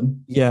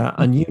problem. Yeah,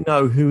 and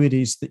who it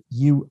is that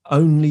you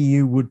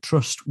would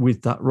trust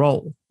with that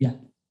role. Yeah.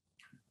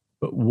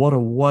 But what a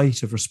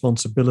weight of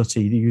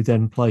responsibility do you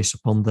then place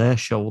upon their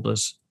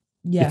shoulders?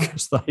 Yeah.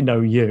 Because they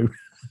know you.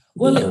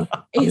 Well,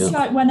 it's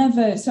like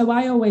whenever. So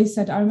I always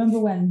said, I remember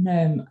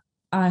when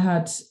I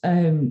had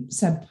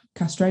Seb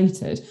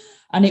castrated,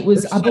 and it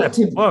was, I booked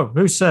him. Whoa,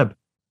 who's Seb?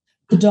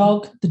 The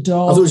dog. I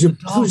thought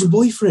it was your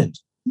boyfriend.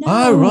 No.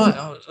 Oh, right.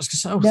 I was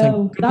going to say,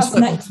 no, that's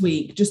next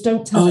week. Just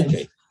don't tell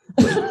him.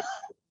 Okay.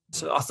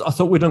 So I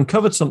thought we'd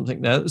uncovered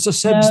something there. So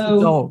Seb's the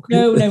dog.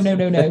 No.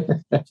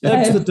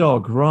 Seb's the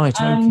dog, right?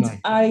 And okay.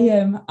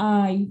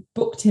 I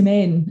booked him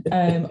in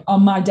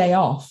on my day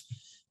off,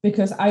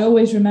 because I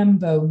always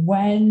remember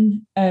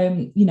when,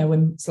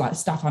 when it's like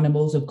staff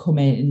animals have come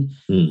in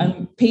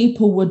and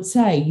people would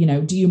say,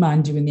 do you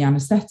mind doing the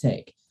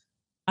anaesthetic?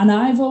 And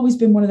I've always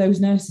been one of those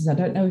nurses, I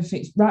don't know if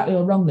it's rightly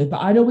or wrongly,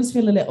 but I'd always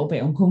feel a little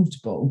bit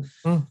uncomfortable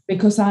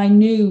because I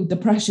knew the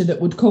pressure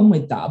that would come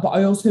with that. But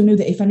I also knew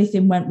that if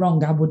anything went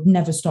wrong, I would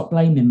never stop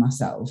blaming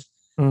myself.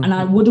 And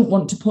I wouldn't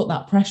want to put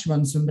that pressure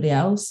on somebody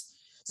else.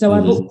 So I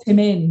booked him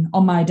in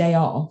on my day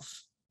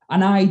off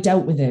and I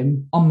dealt with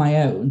him on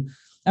my own.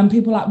 And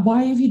people are like,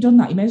 why have you done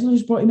that? You may as well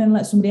just brought him in and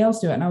let somebody else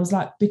do it. And I was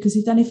like, because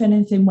if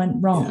anything went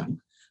wrong,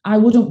 I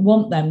wouldn't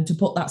want them to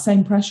put that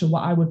same pressure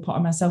what I would put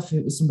on myself if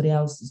it was somebody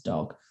else's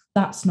dog.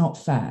 That's not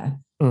fair.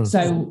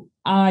 So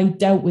I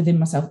dealt with him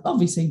myself.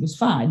 Obviously, it was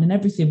fine and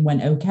everything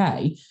went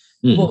okay.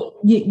 But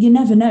you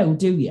never know,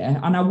 do you?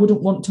 And I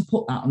wouldn't want to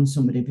put that on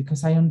somebody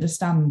because I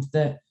understand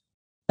that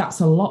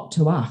that's a lot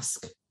to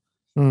ask.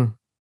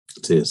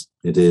 It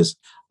is.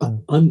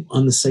 I'm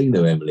the same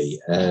though, Emily.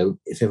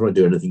 If ever I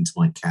do anything to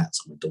my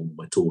cats, my dog,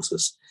 my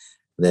tortoise,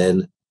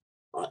 then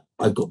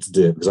I've got to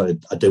do it because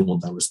I don't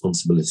want that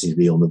responsibility to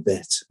be on the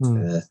vet.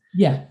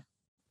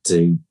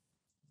 To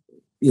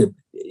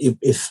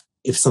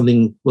if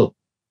something,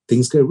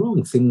 things go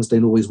wrong, things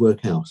don't always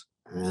work out,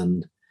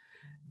 and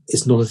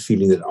it's not a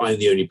feeling that I'm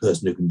the only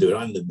person who can do it.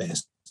 I'm the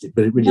best,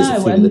 but it really is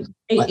a feeling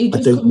that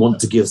I don't want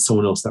to give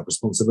someone else that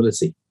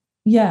responsibility.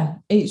 Yeah,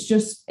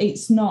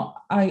 it's not.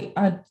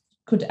 I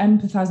could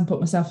empathise and put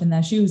myself in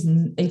their shoes,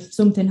 and if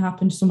something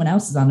happened to someone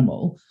else's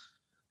animal,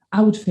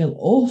 I would feel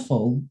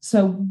awful.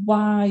 So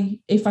why,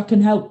 if I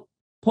can help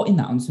putting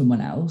that on someone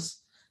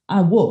else,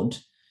 I would.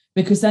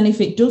 Because then if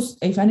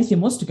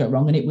anything was to go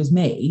wrong and it was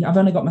me, I've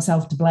only got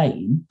myself to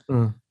blame.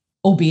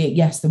 Albeit,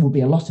 yes, there will be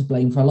a lot of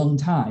blame for a long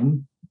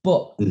time,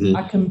 but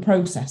I can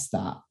process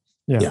that.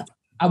 Yeah.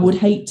 I would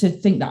hate to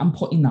think that I'm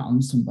putting that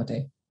on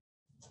somebody.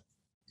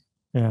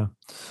 Yeah.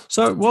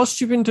 So whilst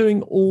you've been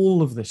doing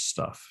all of this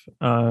stuff,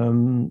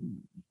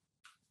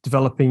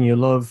 developing your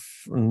love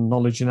and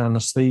knowledge in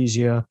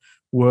anaesthesia,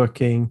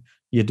 working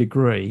your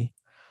degree,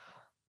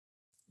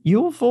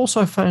 you've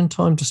also found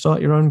time to start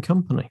your own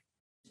company.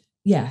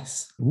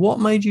 Yes. What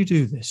made you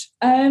do this?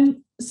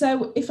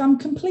 So if I'm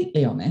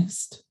completely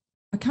honest,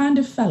 I kind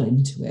of fell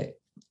into it.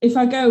 If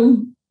I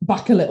go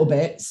back a little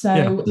bit,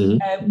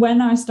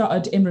 when I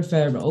started in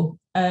referral,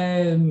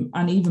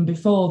 and even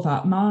before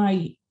that,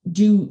 my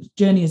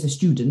journey as a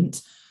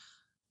student,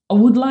 I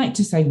would like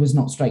to say was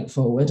not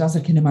straightforward, as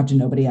I can imagine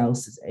nobody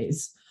else's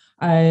is.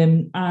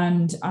 And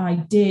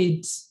I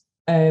did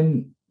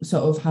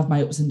sort of have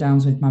my ups and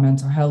downs with my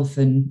mental health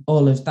and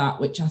all of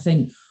that, which I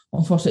think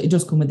unfortunately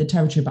does come with the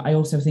territory, but I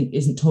also think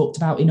isn't talked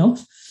about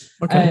enough.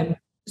 Okay.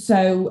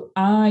 So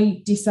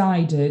I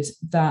decided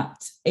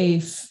that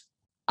if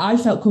I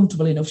felt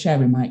comfortable enough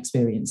sharing my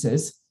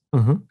experiences,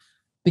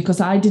 because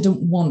I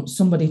didn't want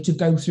somebody to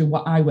go through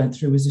what I went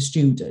through as a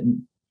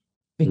student,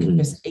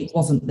 because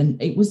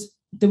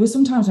there were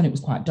some times when it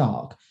was quite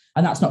dark,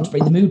 and that's not to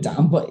bring the mood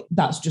down, but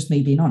that's just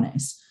me being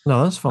honest.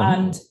 No, that's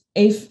fine.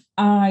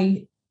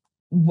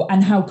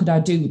 And how could I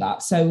do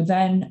that? So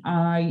then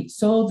I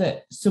saw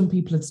that some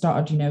people had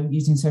started,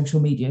 using social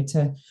media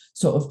to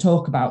sort of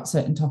talk about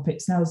certain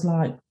topics. And I was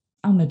like,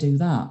 I'm going to do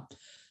that.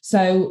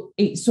 So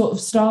it sort of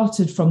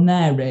started from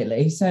there,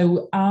 really.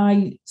 So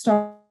I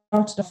started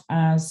off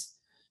as,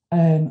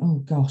 I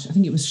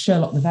think it was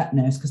Sherlock the vet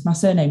nurse, because my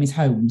surname is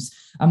Holmes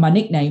and my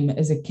nickname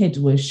as a kid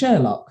was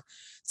Sherlock.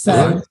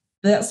 So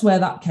that's where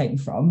that came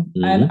from.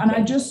 And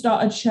I just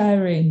started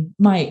sharing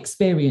my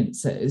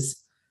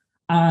experiences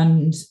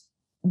and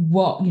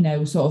what,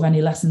 sort of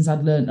any lessons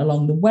I'd learned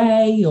along the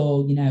way,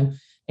 or,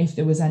 if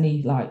there was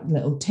any like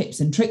little tips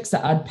and tricks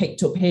that I'd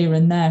picked up here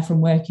and there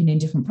from working in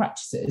different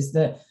practices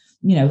that,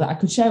 that I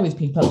could share with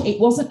people. It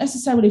wasn't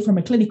necessarily from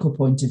a clinical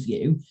point of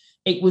view.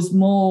 It was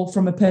more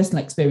from a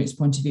personal experience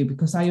point of view,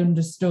 because I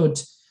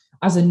understood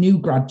as a new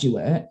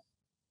graduate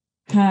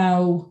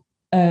how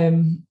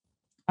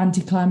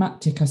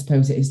anticlimactic, I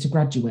suppose, it is to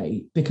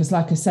graduate. Because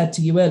like I said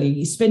to you earlier,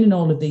 you're spinning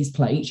all of these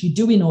plates, you're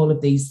doing all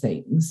of these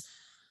things,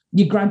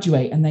 you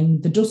graduate, and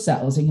then the dust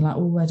settles and you're like,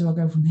 where do I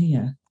go from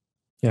here?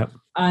 Yeah.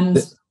 And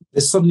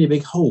there's suddenly a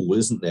big hole,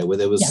 isn't there, where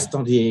there was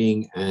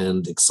studying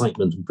and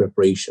excitement and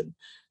preparation.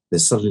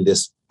 There's suddenly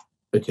this,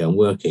 okay, I'm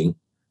working.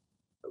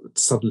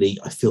 Suddenly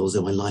I feel as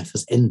though my life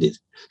has ended.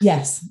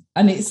 Yes.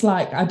 And it's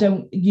like,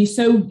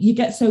 you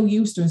get so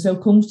used to and so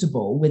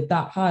comfortable with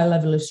that high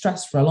level of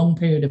stress for a long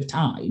period of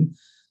time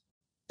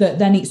that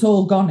then it's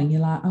all gone and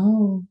you're like,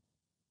 oh,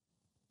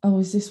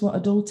 is this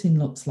what adulting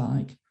looks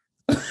like?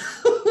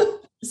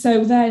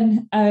 So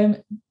then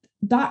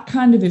that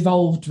kind of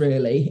evolved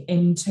really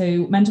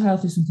into mental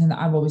health is something that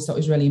I've always thought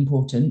is really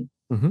important.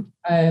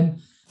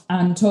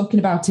 And talking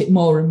about it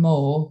more and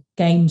more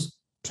gained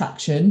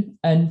traction,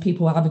 and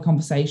people were having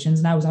conversations,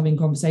 and I was having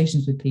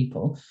conversations with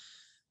people.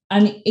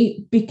 And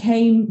it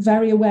became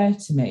very aware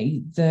to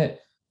me that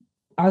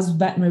as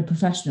veterinary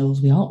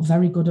professionals, we aren't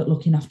very good at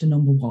looking after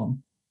number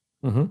one.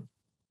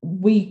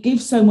 We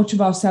give so much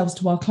of ourselves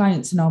to our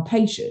clients and our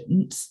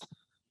patients,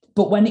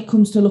 But when it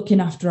comes to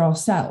looking after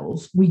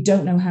ourselves, we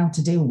don't know how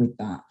to deal with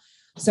that.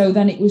 So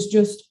then it was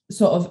just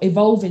sort of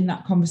evolving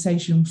that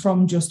conversation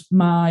from just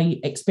my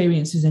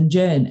experiences and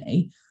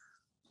journey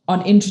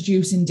on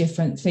introducing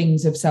different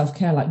things of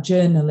self-care, like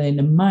journaling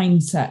and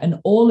mindset and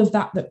all of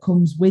that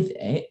comes with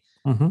it.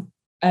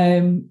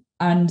 And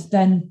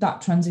then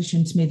that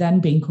transitioned to me then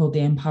being called the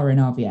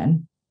EmPowering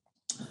RVN.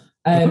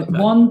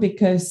 One,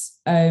 because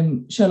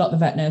Sherlock the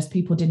vet nurse,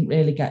 people didn't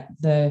really get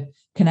the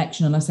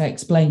connection unless I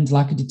explained,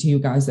 like I did to you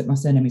guys, that my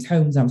surname is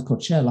Holmes, I was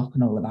called Sherlock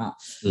and all of that.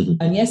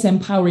 And yes,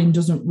 EmPowering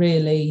doesn't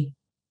really,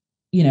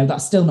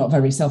 that's still not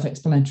very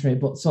self-explanatory,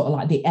 but sort of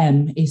like the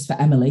M is for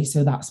Emily,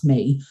 so that's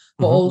me.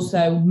 But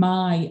also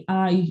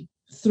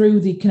through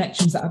the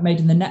connections that I've made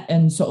in the net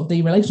and sort of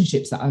the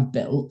relationships that I've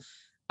built,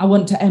 I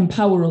want to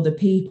empower other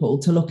people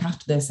to look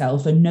after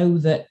themselves and know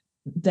that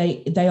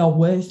they are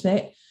worth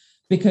it.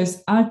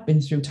 Because I've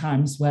been through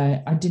times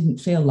where I didn't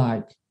feel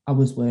like I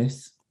was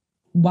worth.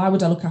 Why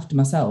would I look after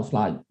myself?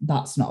 Like,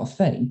 that's not a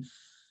thing.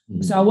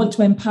 So I want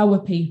to empower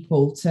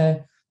people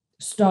to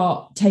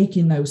start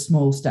taking those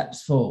small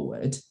steps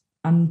forward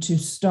and to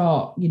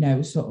start,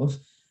 sort of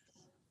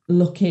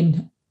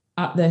looking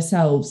at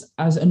themselves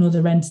as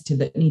another entity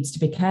that needs to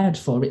be cared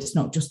for. It's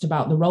not just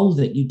about the role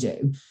that you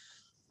do,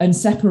 and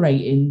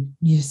separating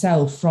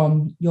yourself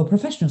from your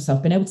professional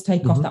self, being able to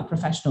take off that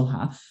professional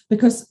hat.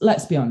 Because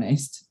let's be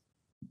honest,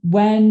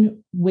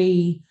 when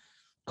we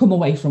come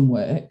away from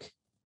work,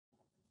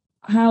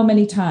 how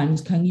many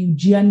times can you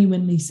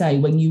genuinely say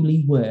when you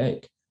leave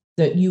work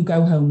that you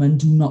go home and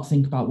do not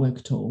think about work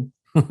at all?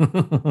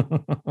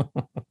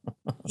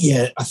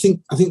 Yeah, I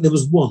think there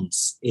was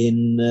once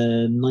in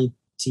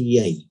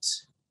 98.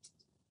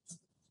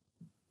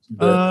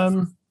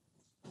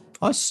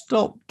 I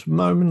stopped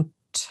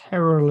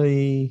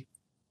momentarily.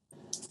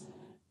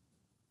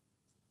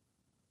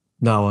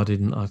 No, I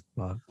didn't.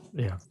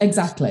 Yeah,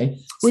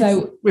 exactly.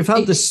 We've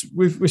had this.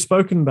 We've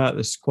spoken about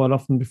this quite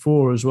often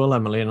before as well,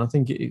 Emily, and I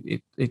think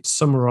it's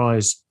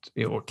summarised,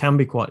 or can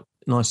be quite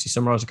nicely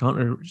summarised. I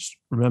can't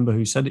remember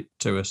who said it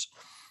to us.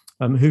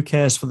 Who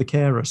cares for the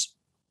carers?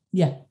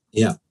 Yeah.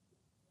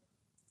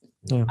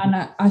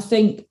 And I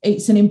think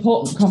it's an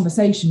important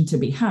conversation to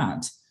be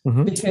had,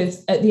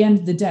 because at the end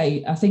of the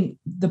day, I think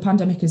the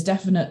pandemic has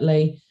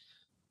definitely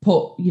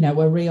put,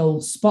 a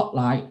real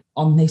spotlight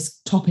on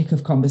this topic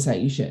of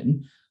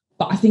conversation.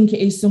 But I think it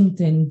is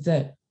something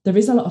that there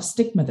is a lot of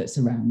stigma that's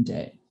around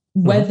it.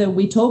 Whether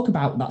we talk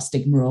about that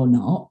stigma or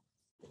not,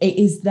 it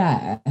is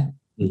there.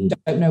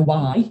 Don't know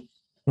why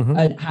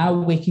and how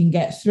we can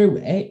get through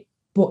it,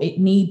 but it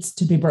needs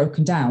to be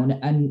broken down,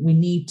 and we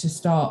need to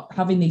start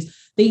having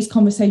these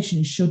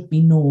conversations. Should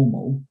be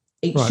normal.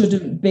 It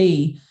shouldn't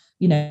be,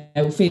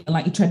 feeling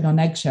like you're treading on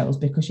eggshells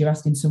because you're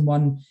asking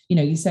someone,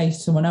 you say to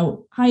someone,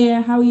 "Oh,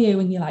 hiya, how are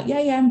you?" And you're like,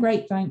 yeah, I'm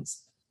great,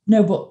 thanks.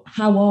 No, but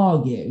how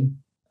are you?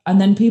 And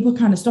then people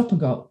kind of stop and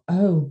go,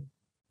 "Oh,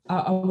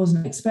 I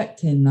wasn't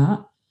expecting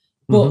that."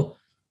 But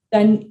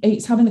then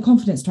it's having the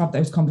confidence to have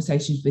those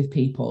conversations with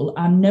people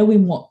and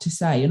knowing what to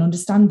say and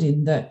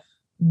understanding that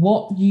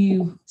what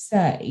you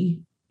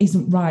say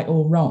isn't right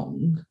or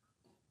wrong,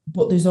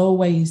 but there's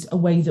always a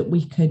way that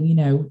we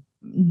can,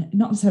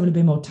 not necessarily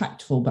be more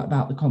tactful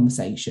about the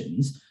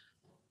conversations,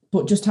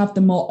 but just have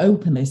them more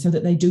openly so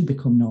that they do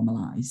become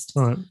normalised.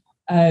 Right.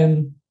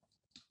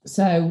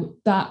 So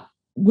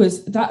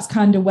that's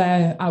kind of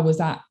where I was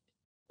at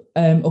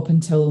up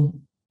until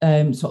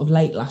sort of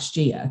late last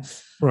year.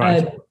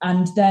 Right.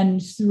 And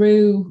then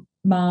through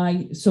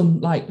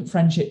some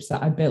friendships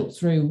that I built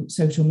through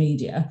social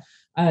media,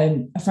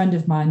 a friend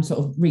of mine sort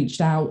of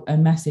reached out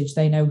and messaged,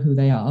 they know who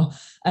they are,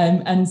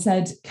 and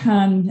said,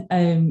 "Can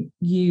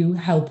you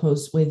help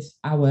us with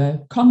our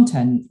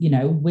content?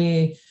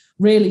 We're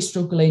really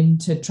struggling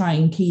to try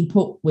and keep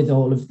up with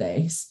all of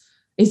this.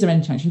 Is there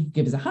any chance you could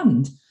give us a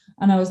hand?"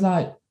 And I was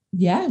like,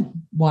 "Yeah,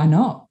 why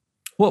not?"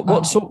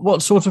 What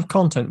sort of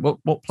content?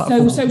 What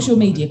platform? So social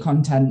media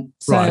content.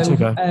 So right,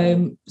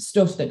 okay.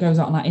 Stuff that goes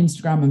out on like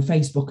Instagram and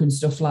Facebook and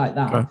stuff like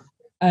that. Okay.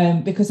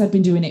 Because I'd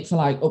been doing it for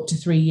like up to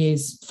 3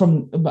 years,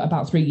 from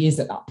about 3 years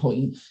at that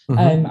point.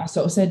 I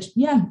sort of said,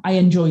 yeah, I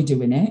enjoy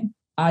doing it.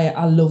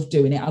 I love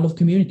doing it. I love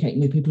communicating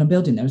with people and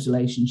building those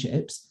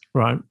relationships.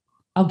 Right.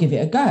 I'll give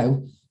it a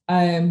go.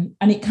 And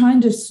it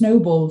kind of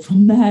snowballed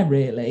from there,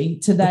 really,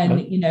 to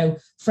then,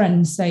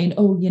 friends saying,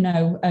 "Oh,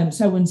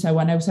 so-and-so,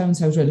 I know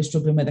so-and-so is really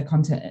struggling with their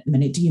content at the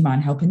minute. Do you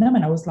mind helping them?"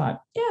 And I was like,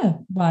 yeah,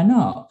 why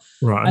not?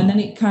 Right. And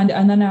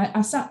then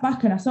I sat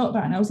back and I thought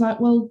about it, and I was like,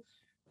 well,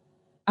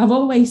 I've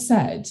always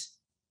said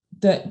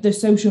that the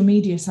social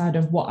media side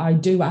of what I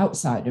do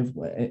outside of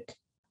work,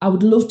 I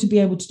would love to be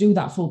able to do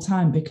that full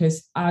time,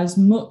 because as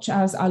much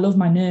as I love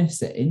my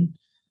nursing,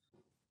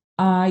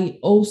 I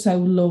also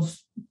love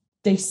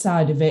this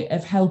side of it,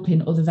 of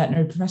helping other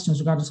veterinary professionals,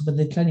 regardless of whether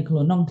they're clinical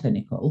or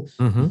non-clinical,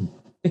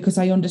 because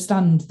I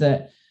understand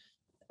that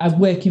I'm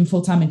working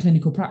full-time in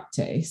clinical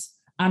practice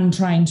and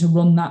trying to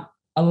run that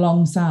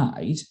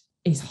alongside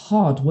is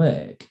hard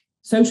work.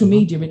 Social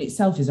media in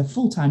itself is a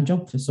full-time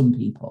job for some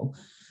people.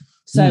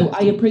 So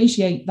I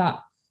appreciate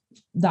that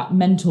that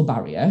mental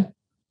barrier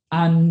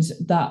and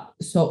that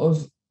sort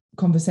of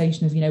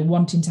conversation of,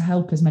 wanting to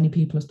help as many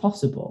people as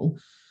possible.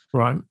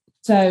 Right.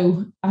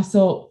 So I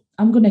thought,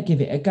 I'm going to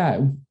give it a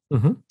go.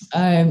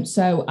 Mm-hmm.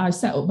 So I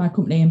set up my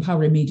company,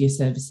 EmPowering Media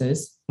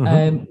Services,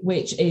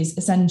 which is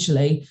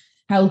essentially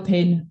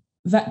helping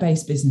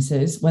vet-based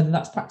businesses, whether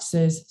that's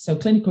practices, so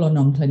clinical or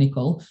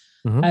non-clinical,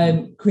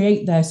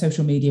 create their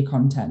social media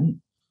content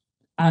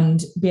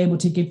and be able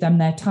to give them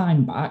their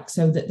time back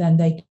so that then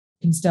they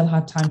can still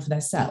have time for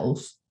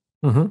themselves,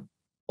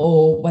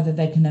 or whether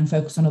they can then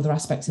focus on other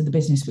aspects of the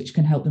business which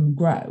can help them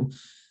grow.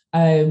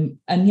 And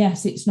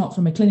yes, it's not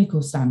from a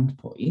clinical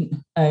standpoint,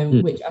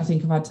 which I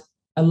think I've had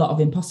a lot of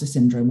imposter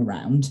syndrome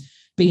around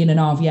being an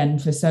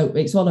RVN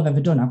it's all I've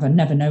ever done. I've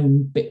never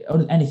known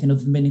anything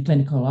other than being a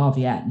clinical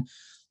RVN.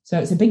 So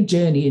it's a big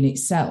journey in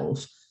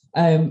itself.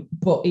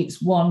 But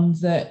it's one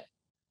that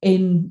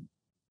in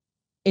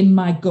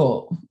my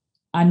gut,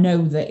 I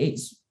know that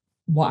it's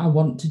what I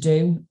want to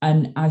do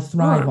and I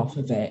thrive off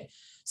of it.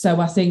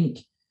 So I think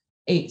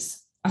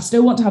I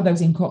still want to have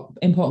those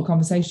important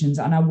conversations,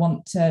 and I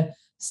want to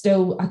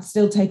I'd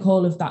still take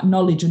all of that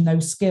knowledge and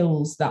those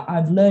skills that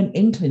I've learned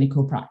in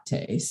clinical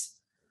practice,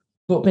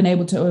 but been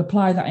able to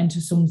apply that into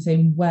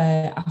something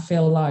where I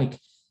feel like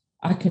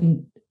I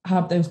can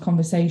have those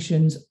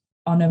conversations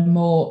on a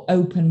more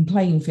open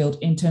playing field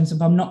in terms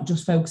of I'm not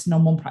just focusing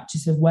on one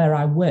practice of where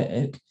I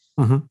work.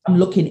 I'm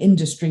looking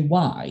industry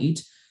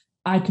wide.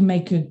 I can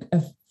make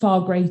a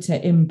far greater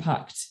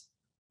impact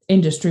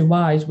industry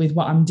wide with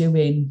what I'm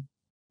doing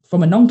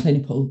from a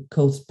non-clinical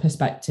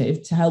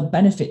perspective to help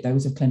benefit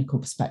those of clinical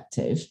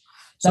perspective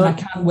than I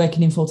can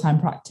working in full-time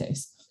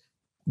practice.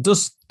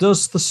 Does the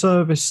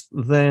service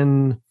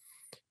then,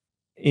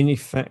 in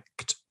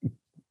effect,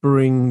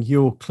 bring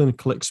your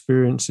clinical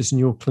experiences and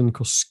your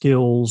clinical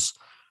skills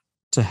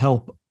to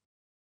help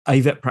a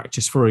vet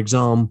practice, for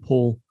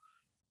example,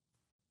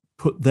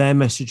 put their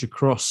message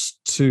across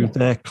to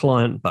their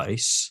client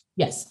base?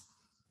 Yes.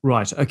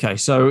 Right. Okay.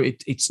 So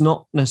it's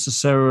not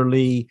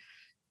necessarily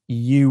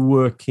you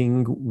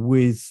working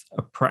with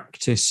a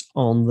practice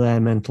on their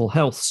mental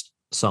health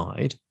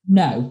side.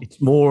 No.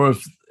 It's more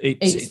of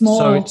it's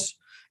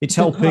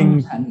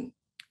helping. Content.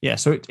 Yeah.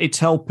 So it's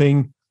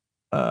helping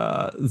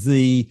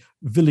the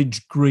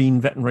village green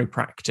veterinary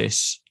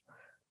practice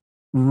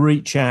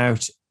reach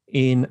out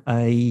in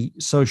a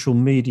social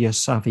media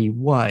savvy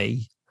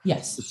way.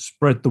 Yes. To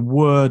spread the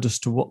word as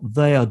to what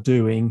they are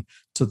doing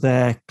to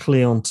their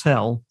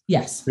clientele.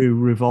 Yes. Who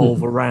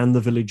revolve around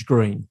the village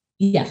green.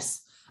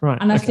 Yes. Right.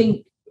 And I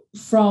think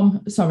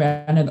sorry,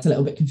 I know that's a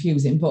little bit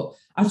confusing, but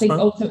I think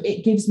also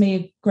it gives me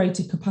a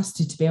greater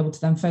capacity to be able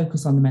to then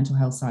focus on the mental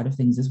health side of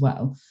things as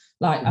well.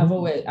 Like at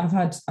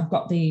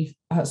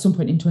some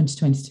point in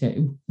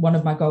 2022, one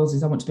of my goals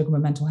is I want to become a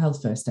mental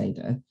health first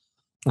aider.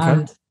 Okay.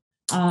 And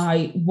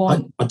I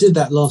did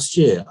that last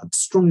year. I'd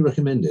strongly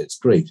recommend it. It's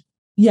great.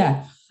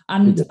 Yeah.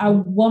 And I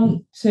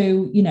want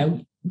to,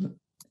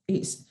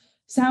 it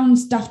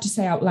sounds daft to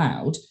say out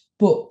loud,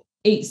 but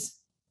it's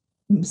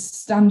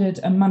standard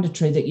and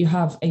mandatory that you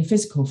have a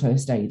physical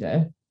first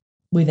aider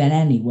within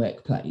any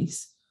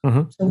workplace.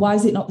 So why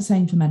is it not the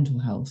same for mental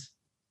health?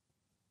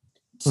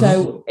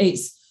 So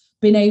it's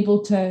been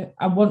able to,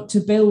 I want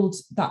to build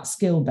that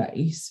skill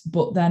base,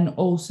 but then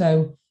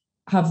also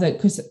have that,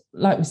 because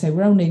like we say,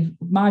 one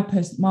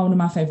of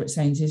my favorite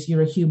sayings is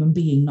you're a human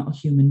being, not a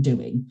human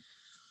doing.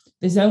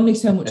 There's only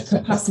so much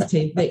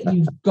capacity that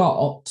you've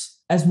got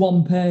as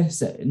one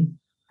person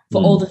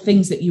for all the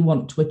things that you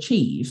want to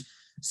achieve.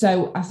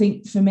 So I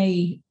think for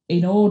me,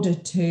 in order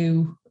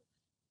to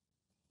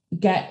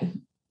get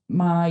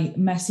my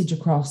message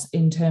across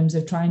in terms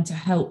of trying to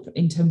help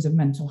in terms of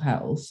mental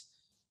health,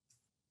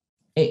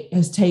 it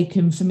has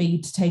taken for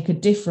me to take a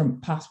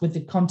different path with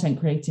the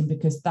content creating,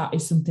 because that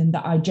is something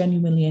that I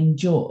genuinely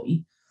enjoy.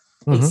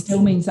 It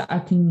still means that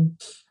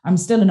I'm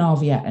still an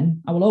RVN.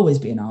 I will always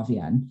be an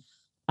RVN.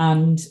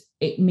 And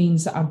it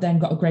means that I've then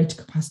got a greater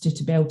capacity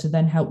to be able to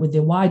then help with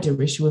the wider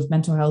issue of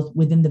mental health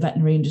within the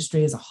veterinary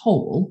industry as a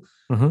whole,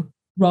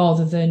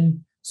 rather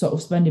than sort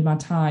of spending my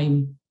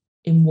time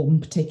in one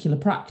particular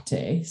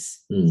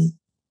practice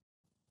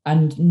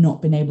and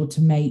not being able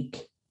to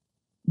make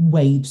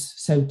waves,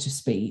 so to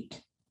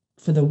speak,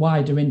 for the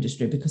wider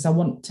industry, because I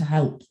want to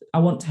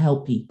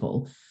help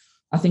people.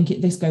 I think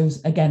this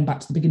goes again back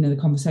to the beginning of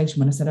the conversation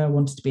when I said I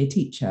wanted to be a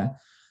teacher.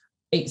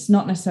 It's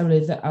not necessarily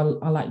that I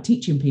like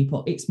teaching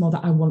people. It's more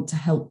that I want to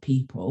help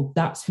people.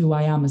 That's who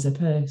I am as a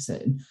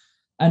person.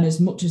 And as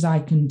much as I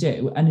can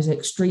do, and as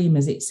extreme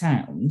as it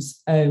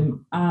sounds,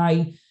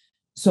 I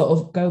sort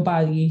of go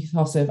by the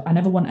ethos of I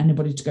never want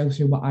anybody to go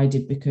through what I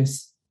did,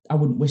 because I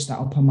wouldn't wish that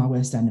upon my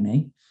worst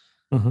enemy.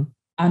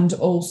 And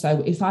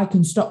also, if I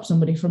can stop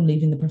somebody from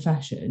leaving the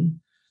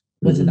profession,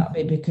 whether that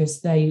be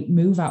because they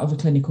move out of a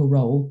clinical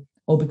role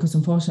or because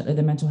unfortunately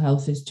their mental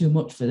health is too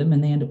much for them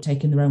and they end up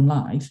taking their own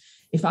life,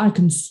 if I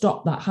can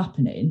stop that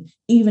happening,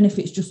 even if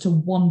it's just to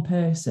one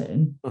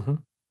person,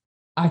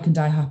 I can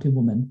die a happy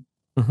woman.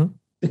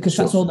 Because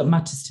that's all that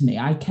matters to me.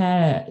 I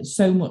care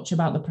so much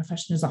about the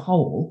profession as a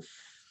whole.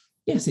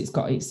 yes,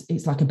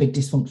 it's like a big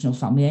dysfunctional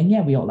family, and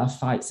yeah, we all have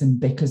fights and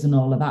bickers and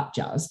all of that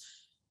jazz,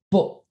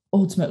 but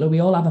ultimately we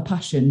all have a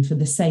passion for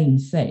the same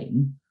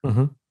thing.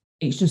 Mm-hmm.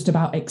 It's just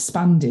about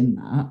expanding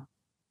that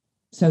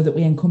so that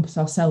we encompass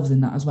ourselves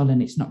in that as well,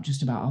 and it's not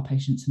just about our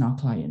patients and our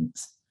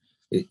clients.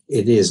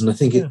 It is, and I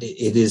think it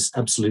is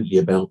absolutely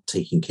about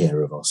taking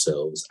care of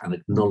ourselves and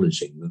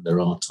acknowledging that there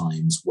are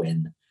times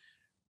when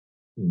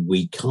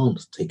we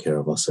can't take care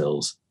of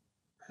ourselves.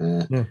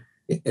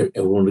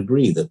 Everyone would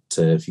agree that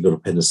if you've got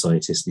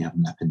appendicitis and you have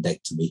an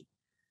appendectomy,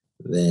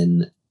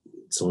 then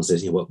someone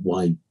says,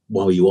 why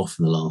were you off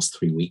in the last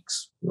 3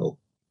 weeks? Well,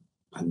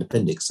 I had an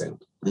appendix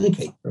out.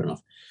 Okay, fair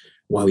enough.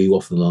 Why were you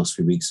off in the last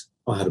 3 weeks?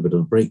 I had a bit of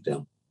a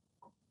breakdown.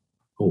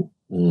 Oh,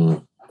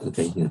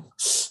 okay, yeah.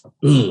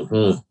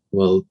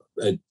 Well,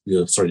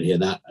 sorry to hear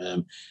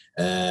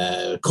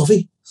that.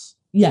 Coffee?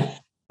 Yeah,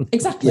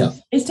 exactly. Yeah.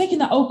 It's taking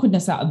that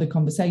awkwardness out of the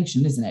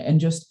conversation, isn't it? And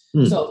just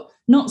sort of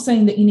not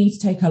saying that you need to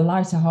take a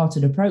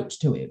lighter-hearted approach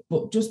to it,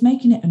 but just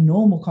making it a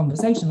normal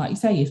conversation. Like you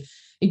say,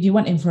 if you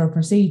went in for a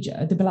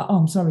procedure, they'd be like, oh,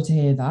 I'm sorry to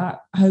hear that.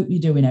 I hope you're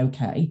doing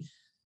okay.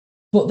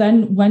 But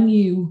then when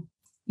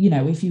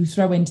if you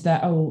throw into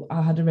that, oh,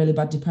 I had a really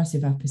bad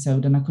depressive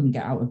episode and I couldn't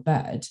get out of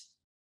bed,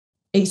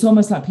 it's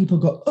almost like people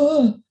go,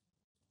 oh,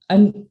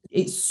 and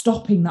it's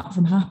stopping that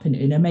from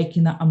happening and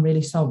making that, I'm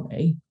really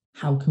sorry.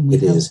 How can we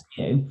help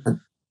you?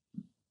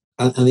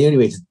 And the only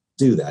way to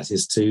do that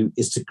is to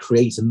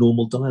create a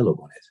normal dialogue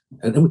on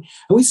it. And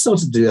we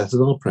started to do that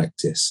in our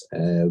practice.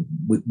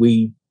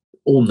 We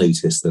all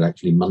noticed that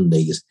actually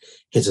Mondays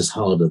hit us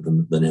harder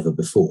than ever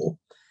before.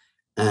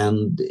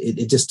 And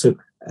it just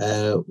took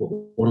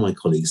one of my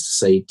colleagues to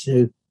say,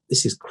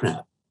 this is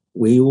crap.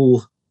 We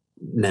all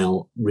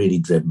now really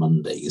dread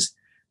Mondays.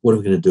 What are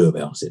we going to do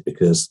about it?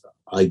 Because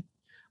I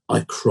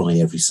cry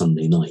every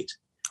Sunday night.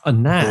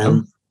 And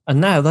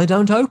now they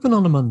don't open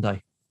on a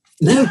Monday.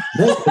 No.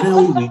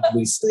 Now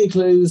we stay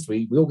closed.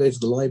 We all go to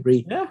the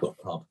library. Yeah. Got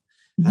a pub.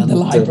 And the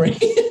library.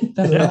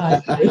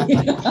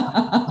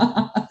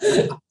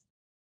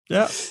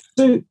 Yeah.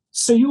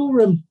 So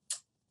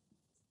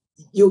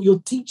you're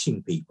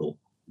teaching people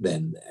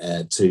then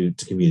to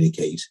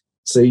communicate.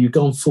 So you've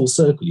gone full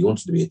circle. You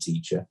wanted to be a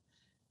teacher.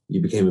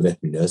 You became a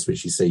veterinary nurse,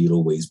 which you say you'll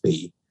always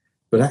be.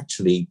 But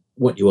actually,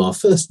 what you are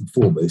first and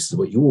foremost is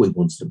what you always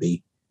wanted to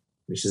be,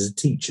 which is a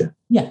teacher.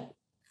 Yeah.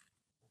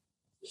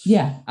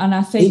 Yeah. And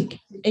I think...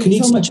 Can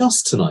you teach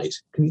us tonight?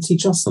 Can you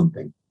teach us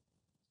something?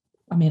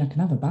 I mean, I can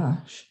have a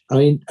bash. I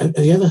mean, have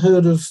you ever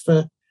heard of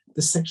the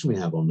section we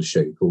have on the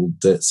show called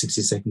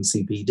 60-second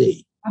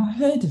CPD? I've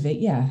heard of it,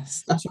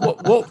 yes. So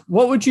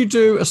what would you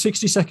do a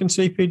 60-second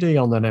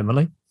CPD on then,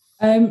 Emily?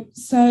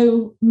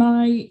 So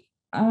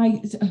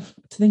to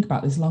think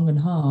about this long and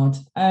hard,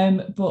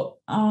 but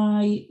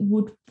I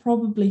would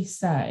probably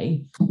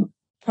say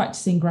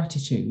practicing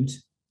gratitude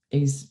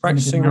is...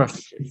 Practicing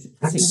gratitude.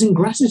 Practicing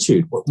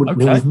gratitude? Okay.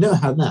 We've never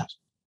had that.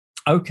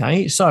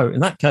 Okay, so in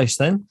that case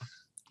then,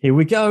 here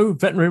we go,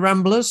 Veterinary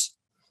Ramblers,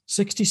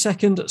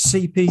 60-second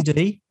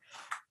CPD.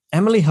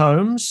 Emily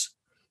Holmes,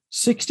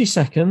 60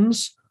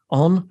 seconds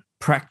on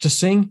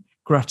practicing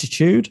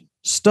gratitude,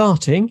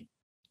 starting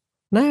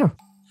now.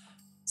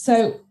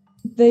 So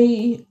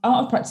the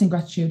art of practicing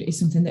gratitude is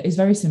something that is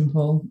very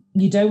simple.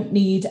 You don't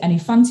need any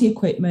fancy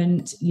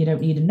equipment. You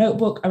don't need a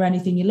notebook or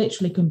anything. You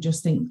literally can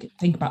just think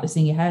about this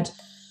in your head.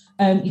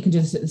 You can do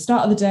this at the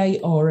start of the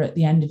day or at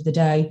the end of the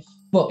day,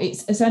 but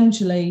it's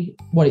essentially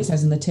what it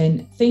says in the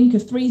tin. Think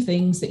of 3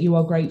 things that you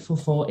are grateful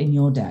for in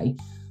your day.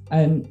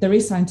 There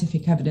is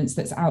scientific evidence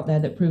that's out there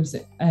that proves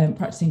that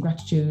practicing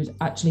gratitude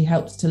actually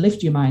helps to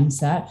lift your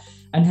mindset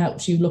and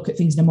helps you look at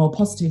things in a more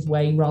positive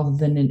way rather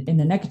than in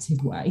a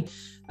negative way.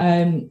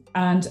 And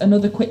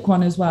another quick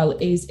one as well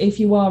is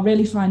if you are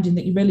really finding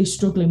that you're really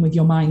struggling with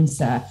your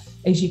mindset,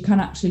 is you can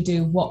actually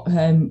do what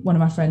one of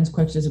my friends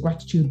quoted as a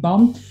gratitude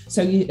bomb.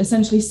 So you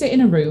essentially sit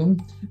in a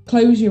room,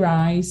 close your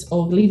eyes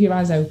or leave your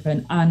eyes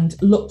open and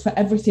look for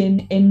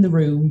everything in the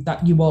room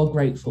that you are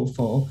grateful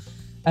for.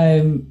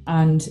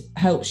 And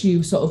helps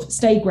you sort of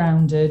stay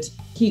grounded,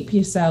 keep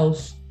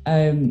yourself,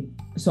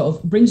 sort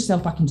of brings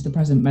yourself back into the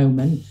present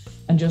moment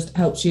and just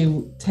helps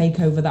you take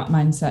over that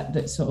mindset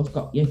that sort of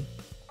got you.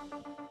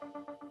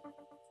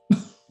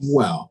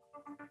 Wow.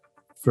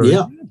 Very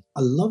yeah, good.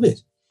 I love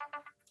it.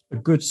 A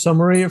good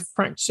summary of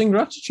practicing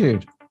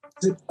gratitude.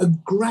 A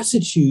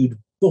gratitude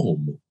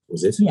bomb,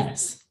 was it?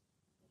 Yes.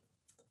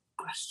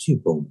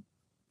 Gratitude bomb.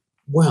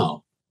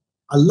 Wow.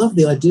 I love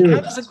the idea of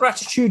that. How does a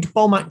gratitude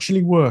bomb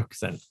actually work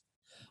then?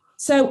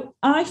 So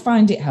I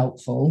find it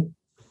helpful.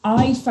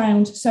 I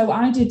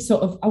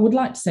would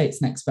like to say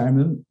it's an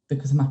experiment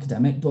because I'm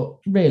academic, but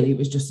really it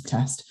was just a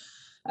test.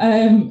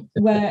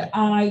 Where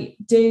I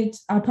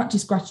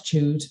practiced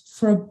gratitude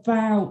for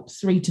about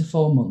 3 to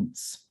 4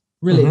 months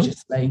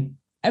religiously.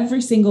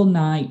 Every single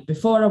night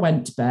before I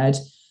went to bed,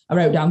 I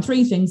wrote down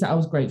 3 things that I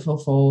was grateful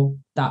for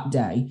that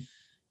day.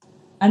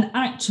 And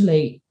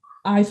actually,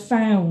 I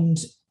found,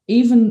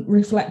 even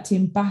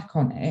reflecting back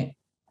on it,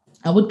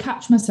 I would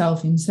catch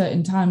myself in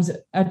certain times.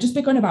 I'd just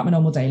be going about my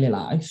normal daily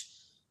life.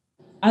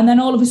 And then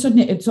all of a sudden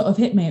it sort of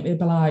hit me. It'd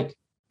be like,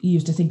 you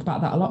used to think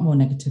about that a lot more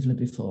negatively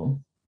before.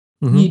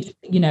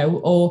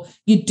 Or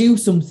you'd do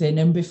something,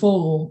 and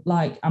before,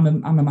 like, I'm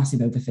a massive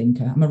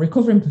overthinker. I'm a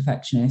recovering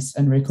perfectionist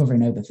and a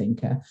recovering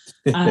overthinker.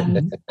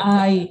 And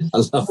I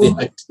love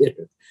the idea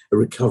of a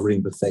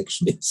recovering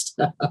perfectionist.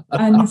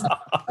 And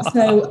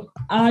so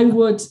I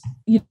would,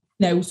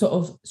 sort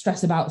of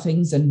stress about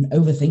things and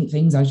overthink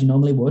things as you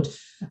normally would.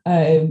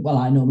 I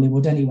normally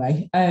would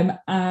anyway.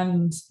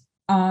 And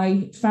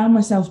I found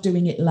myself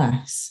doing it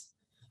less.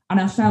 And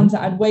I found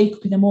that I'd wake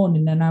up in the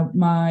morning and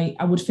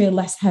I would feel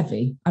less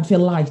heavy. I'd feel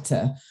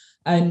lighter.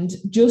 And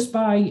just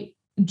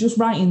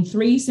writing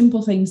 3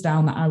 simple things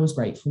down that I was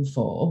grateful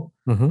for,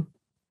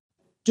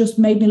 just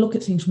made me look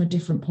at things from a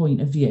different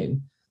point of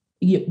view.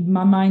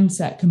 My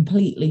mindset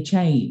completely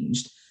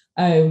changed.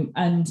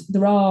 And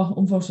there are,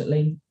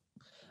 unfortunately,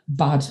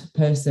 bad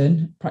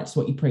person, practice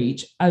what you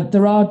preach.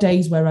 There are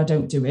days where I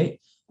don't do it.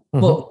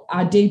 But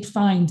I did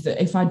find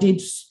that if I did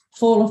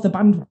fall off the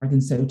bandwagon,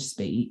 so to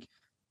speak,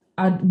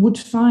 I would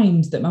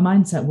find that my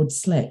mindset would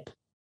slip.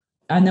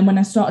 And then when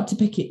I started to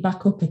pick it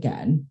back up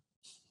again,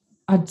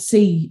 I'd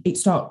see it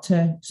start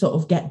to sort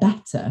of get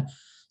better.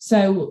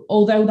 So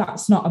although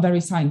that's not a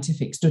very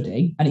scientific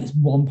study and it's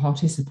one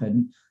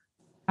participant,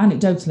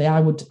 anecdotally,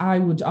 I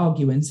would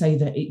argue and say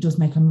that it does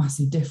make a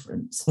massive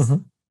difference.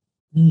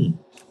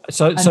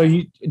 So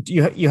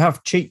you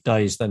have cheat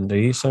days then, do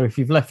you? So if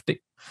you've left it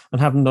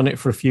and haven't done it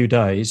for a few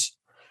days,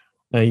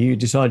 you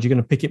decide you're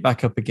going to pick it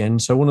back up again.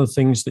 So one of the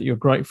things that you're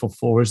grateful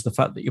for is the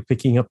fact that you're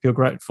picking up your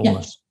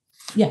gratefulness.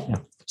 Yeah.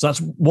 So that's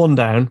one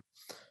down.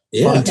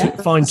 Yeah.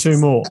 Find 2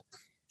 more.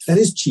 That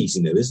is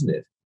cheating, though, isn't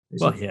it?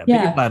 Well, yeah. But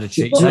you're glad to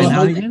cheat.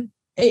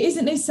 It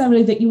isn't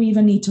necessarily that you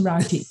even need to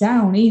write it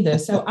down either.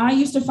 So I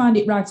used to find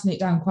writing it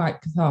down quite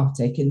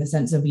cathartic in the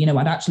sense of,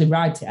 I'd actually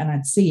write it and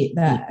I'd see it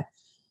there.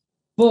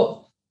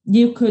 But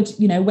you could,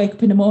 wake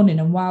up in the morning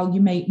and while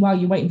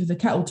you're waiting for the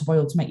kettle to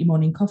boil to make your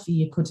morning coffee,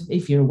 you could,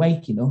 if you're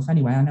awake enough,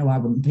 anyway, I know I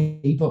wouldn't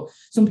be, but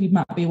some people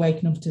might be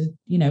awake enough to,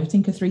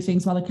 think of 3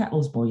 things while the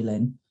kettle's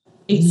boiling.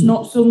 It's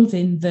not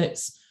something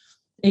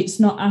it's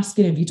not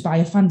asking of you to buy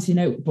a fancy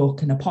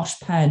notebook and a posh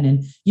pen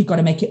and you've got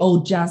to make it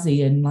all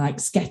jazzy and like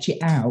sketch it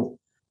out.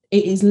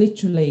 It is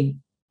literally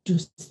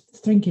just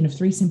thinking of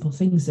 3 simple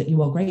things that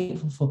you are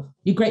grateful for.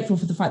 You're grateful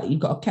for the fact that you've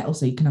got a kettle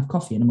so you can have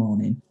coffee in the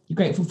morning. You're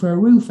grateful for a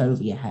roof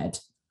over your head.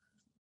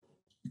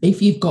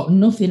 If you've got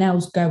nothing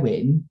else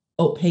going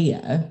up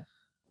here,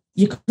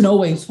 you can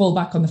always fall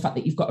back on the fact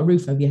that you've got a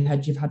roof over your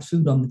head, you've had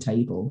food on the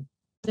table.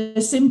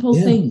 The simple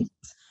things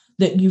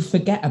that you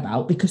forget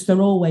about because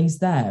they're always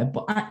there,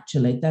 but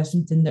actually there's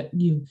something that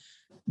you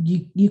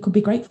could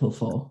be grateful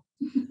for.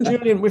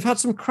 Julian, we've had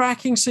some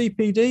cracking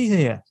CPD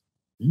here.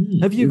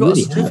 Have you got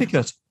a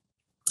certificate?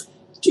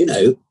 Do you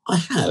know, I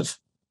have.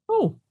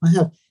 Oh. I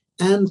have.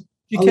 And do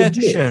you care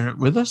to share it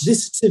with us?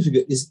 This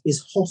certificate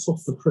is hot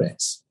off the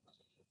press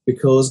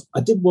because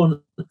I did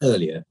one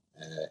earlier.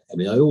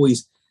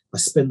 I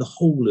spend the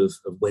whole of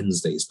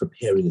Wednesdays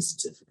preparing a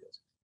certificate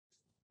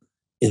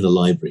in the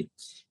library.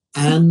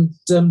 And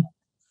I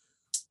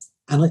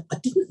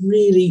didn't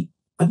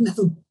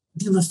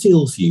have a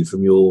feel for you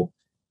from your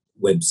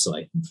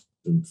website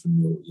and from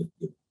your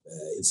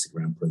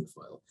Instagram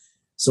profile.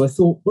 So I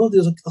thought, well,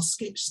 I'll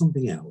sketch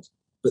something out,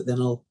 but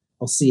then I'll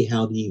see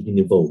how the evening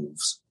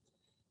evolves.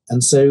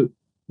 And so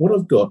what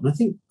I've got, and I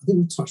think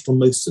we've touched on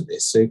most of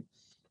this. So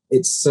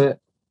it's a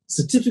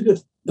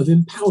certificate of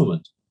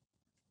empowerment.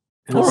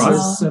 And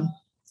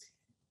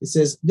it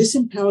says, this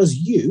empowers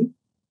you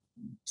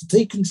to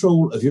take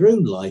control of your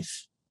own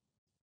life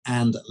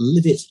and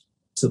live it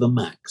to the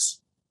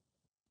max.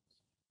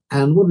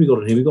 And what have we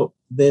got in here?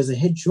 There's a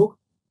hedgehog,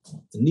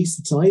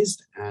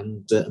 anaesthetized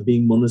and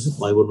being monitored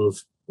by one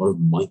of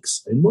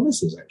Mike's own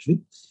monitors, actually,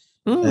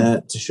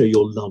 to show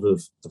your love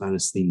of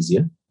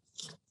anesthesia.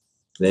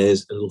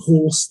 There's a little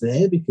horse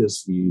there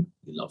because you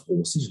love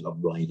horses, you love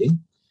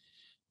riding.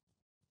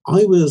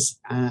 I was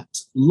at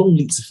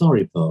Longleat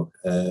Safari Park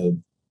a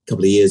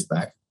couple of years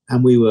back,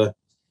 and we were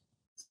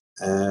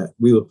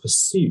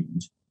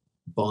pursued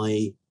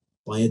by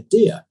a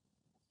deer,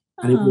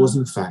 and it was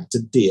in fact a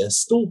deer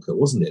stalker,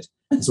 wasn't it?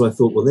 And so I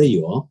thought, well, there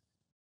you are,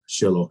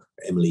 Sherlock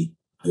Emily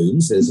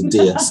Holmes. There's a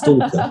deer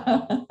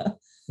stalker.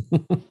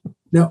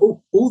 Now,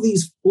 all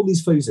these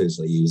photos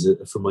I use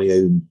are from my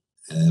own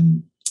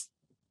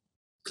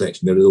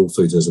collection. They're all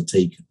photos I've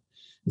taken.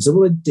 And so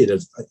what I did,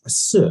 I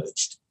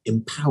searched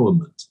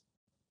empowerment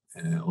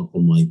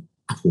on my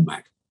Apple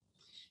Mac.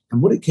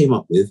 And what it came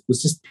up with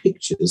was just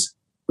pictures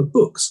of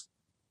books.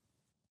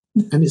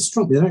 And it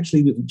struck me that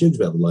actually, we joked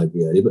about the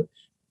library earlier, but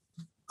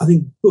I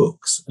think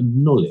books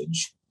and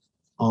knowledge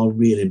are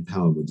real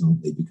empowerment,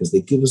 aren't they? Because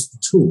they give us the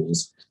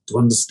tools to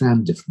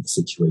understand different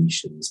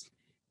situations.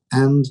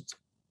 And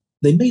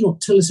they may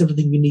not tell us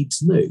everything we need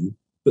to know,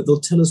 but they'll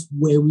tell us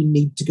where we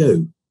need to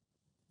go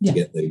to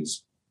get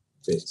those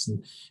bits.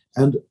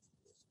 And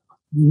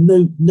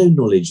no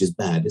knowledge is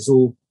bad. It's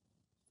all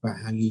about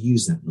how you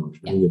use that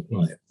knowledge, how you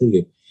apply it. There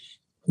you go.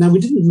 Now, we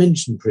didn't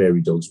mention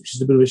prairie dogs, which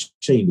is a bit of a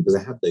shame because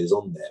I had those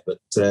on there, but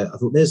I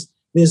thought there's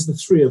there's the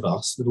three of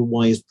us, little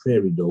wise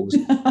prairie dogs,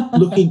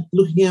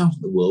 looking out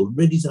at the world,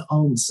 ready to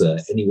answer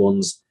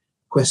anyone's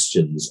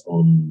questions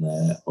on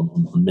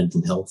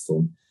mental health,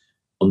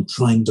 on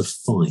trying to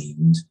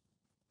find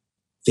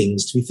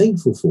things to be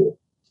thankful for.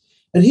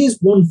 And here's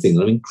one thing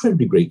that I'm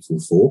incredibly grateful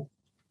for.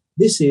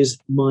 This is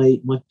my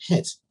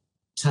pet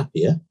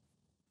tapir,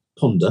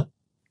 Ponder.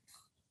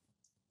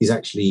 He's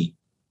a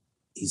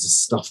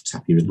stuffed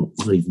tapir. He's not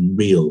even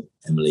real,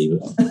 Emily.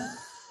 But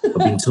I've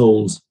been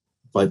told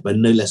by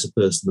no less a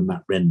person than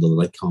Matt Rendell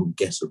that I can't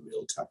get a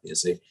real tapir.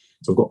 So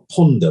I've got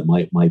Ponder,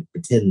 my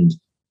pretend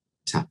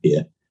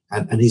tapir,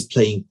 and he's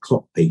playing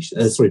patience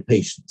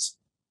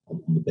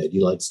on the bed. He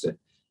likes to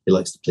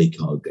play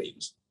card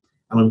games,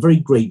 and I'm very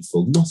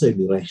grateful not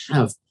only that I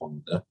have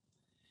Ponder,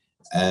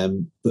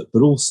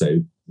 but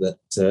also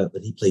that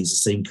he plays the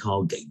same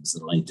card games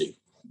that I do.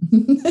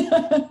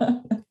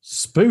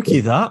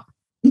 Spooky, that.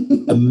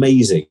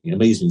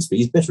 Amazingly spooky.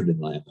 He's better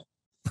than I am.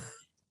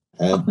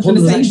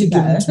 Ponder was actually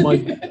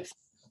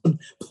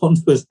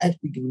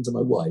given to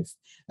my wife,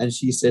 and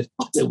she said,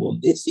 "I don't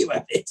want this. You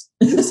have it."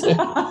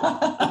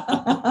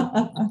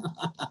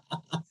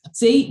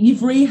 See,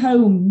 you've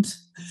rehomed.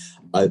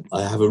 I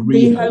have a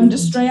rehomed a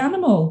stray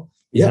animal.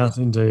 Yeah. Yes,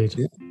 indeed.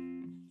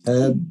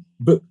 Yeah.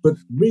 But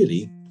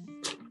really,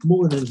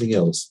 more than anything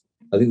else,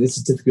 I think the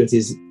certificate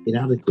is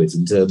inadequate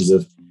in terms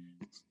of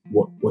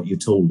what you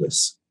told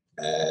us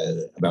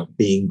about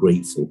being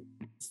grateful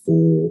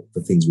for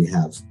the things we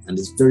have. And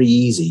it's very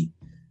easy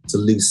to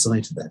lose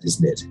sight of that,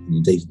 isn't it? In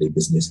your day-to-day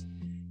business,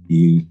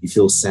 you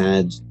feel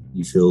sad,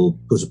 you feel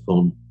put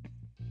upon,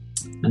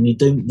 and you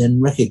don't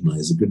then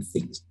recognise the good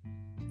things.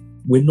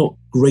 We're not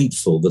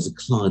grateful that a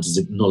client has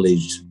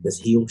acknowledged that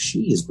he or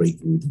she is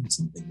grateful we've done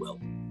something well.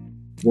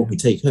 What we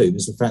take home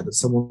is the fact that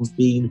someone's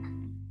been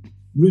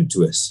rude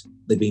to us.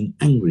 They've been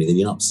angry, they've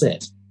been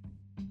upset.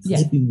 Yeah.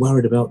 They've been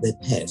worried about their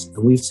pet,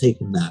 and we've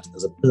taken that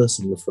as a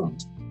personal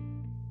affront.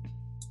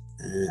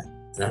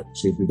 And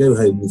actually, if we go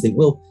home, we think,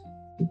 well,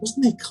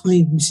 wasn't there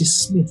kind Mrs.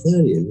 Smith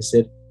earlier who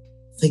said,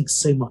 "Thanks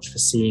so much for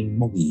seeing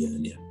Moggy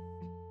earlier"?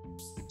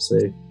 So,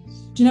 do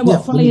you know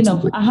what? Funny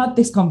enough, I had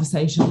this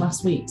conversation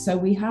last week. So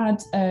we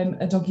had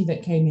a doggy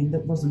that came in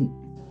that wasn't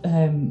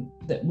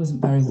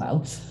very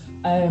well,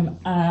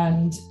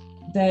 and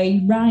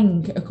they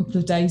rang a couple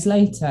of days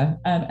later,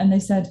 and they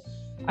said,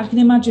 "I can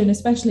imagine,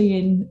 especially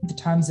in the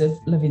times of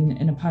living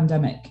in a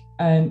pandemic."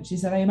 She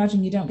said, "I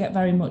imagine you don't get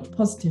very much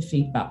positive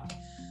feedback."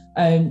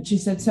 She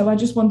said, "So I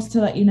just wanted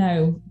to let you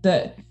know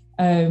that,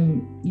 I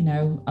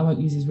won't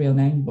use his real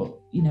name, but,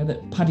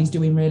 that Paddy's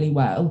doing really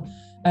well.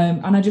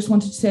 And I just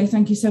wanted to say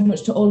thank you so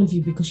much to all of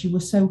you because you were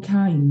so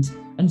kind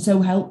and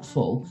so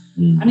helpful."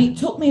 And it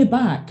took me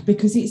aback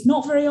because it's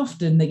not very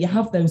often that you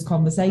have those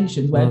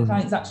conversations where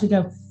clients actually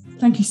go,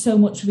 "Thank you so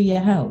much for your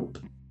help."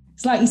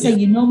 It's like you say,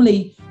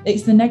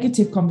 it's the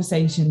negative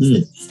conversations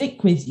that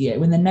stick with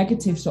you and the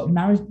negative sort of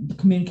narrative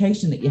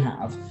communication that you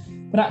have.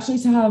 But actually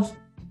to have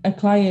a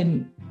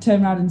client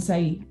turn around and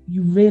say,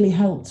 "You really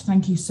helped,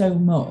 thank you so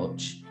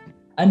much,"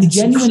 and it's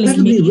genuinely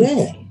incredibly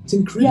rare. It's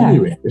incredibly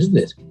rare, isn't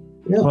it?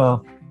 Yeah.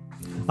 Well,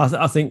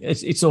 I think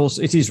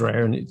it is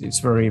rare, and it's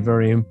very,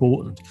 very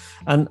important.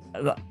 And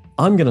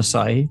I'm going to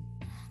say,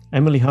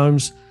 Emily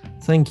Holmes,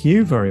 thank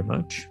you very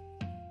much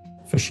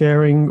for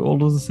sharing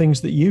all of the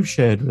things that you've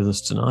shared with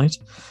us tonight.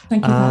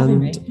 Thank you for having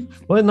me.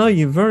 Well, no,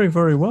 you're very,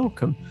 very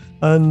welcome.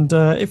 And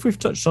if we've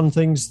touched on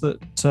things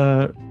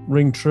that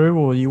ring true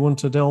or you want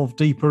to delve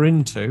deeper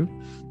into,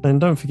 then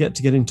don't forget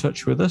to get in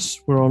touch with us.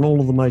 We're on all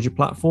of the major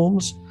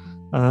platforms.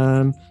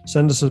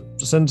 Send us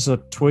a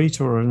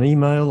tweet or an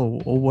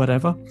email or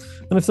whatever.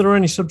 And if there are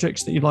any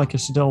subjects that you'd like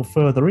us to delve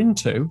further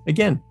into,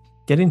 again,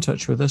 get in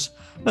touch with us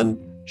and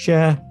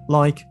share,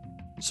 like,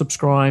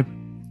 subscribe,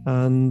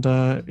 and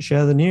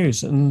share the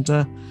news. And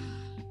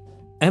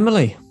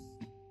Emily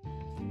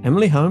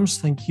Holmes,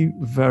 thank you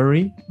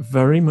very,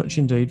 very much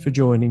indeed for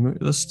joining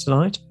with us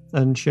tonight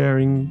and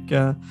sharing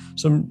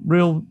some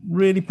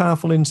really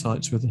powerful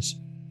insights with us.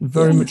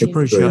 Very much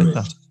appreciate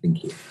that.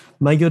 Thank you.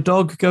 May your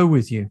dog go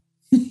with you.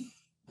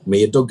 May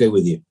your dog go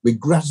with you. We're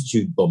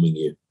gratitude bombing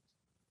you.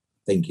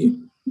 Thank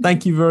you.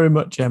 Thank you very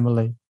much, Emily.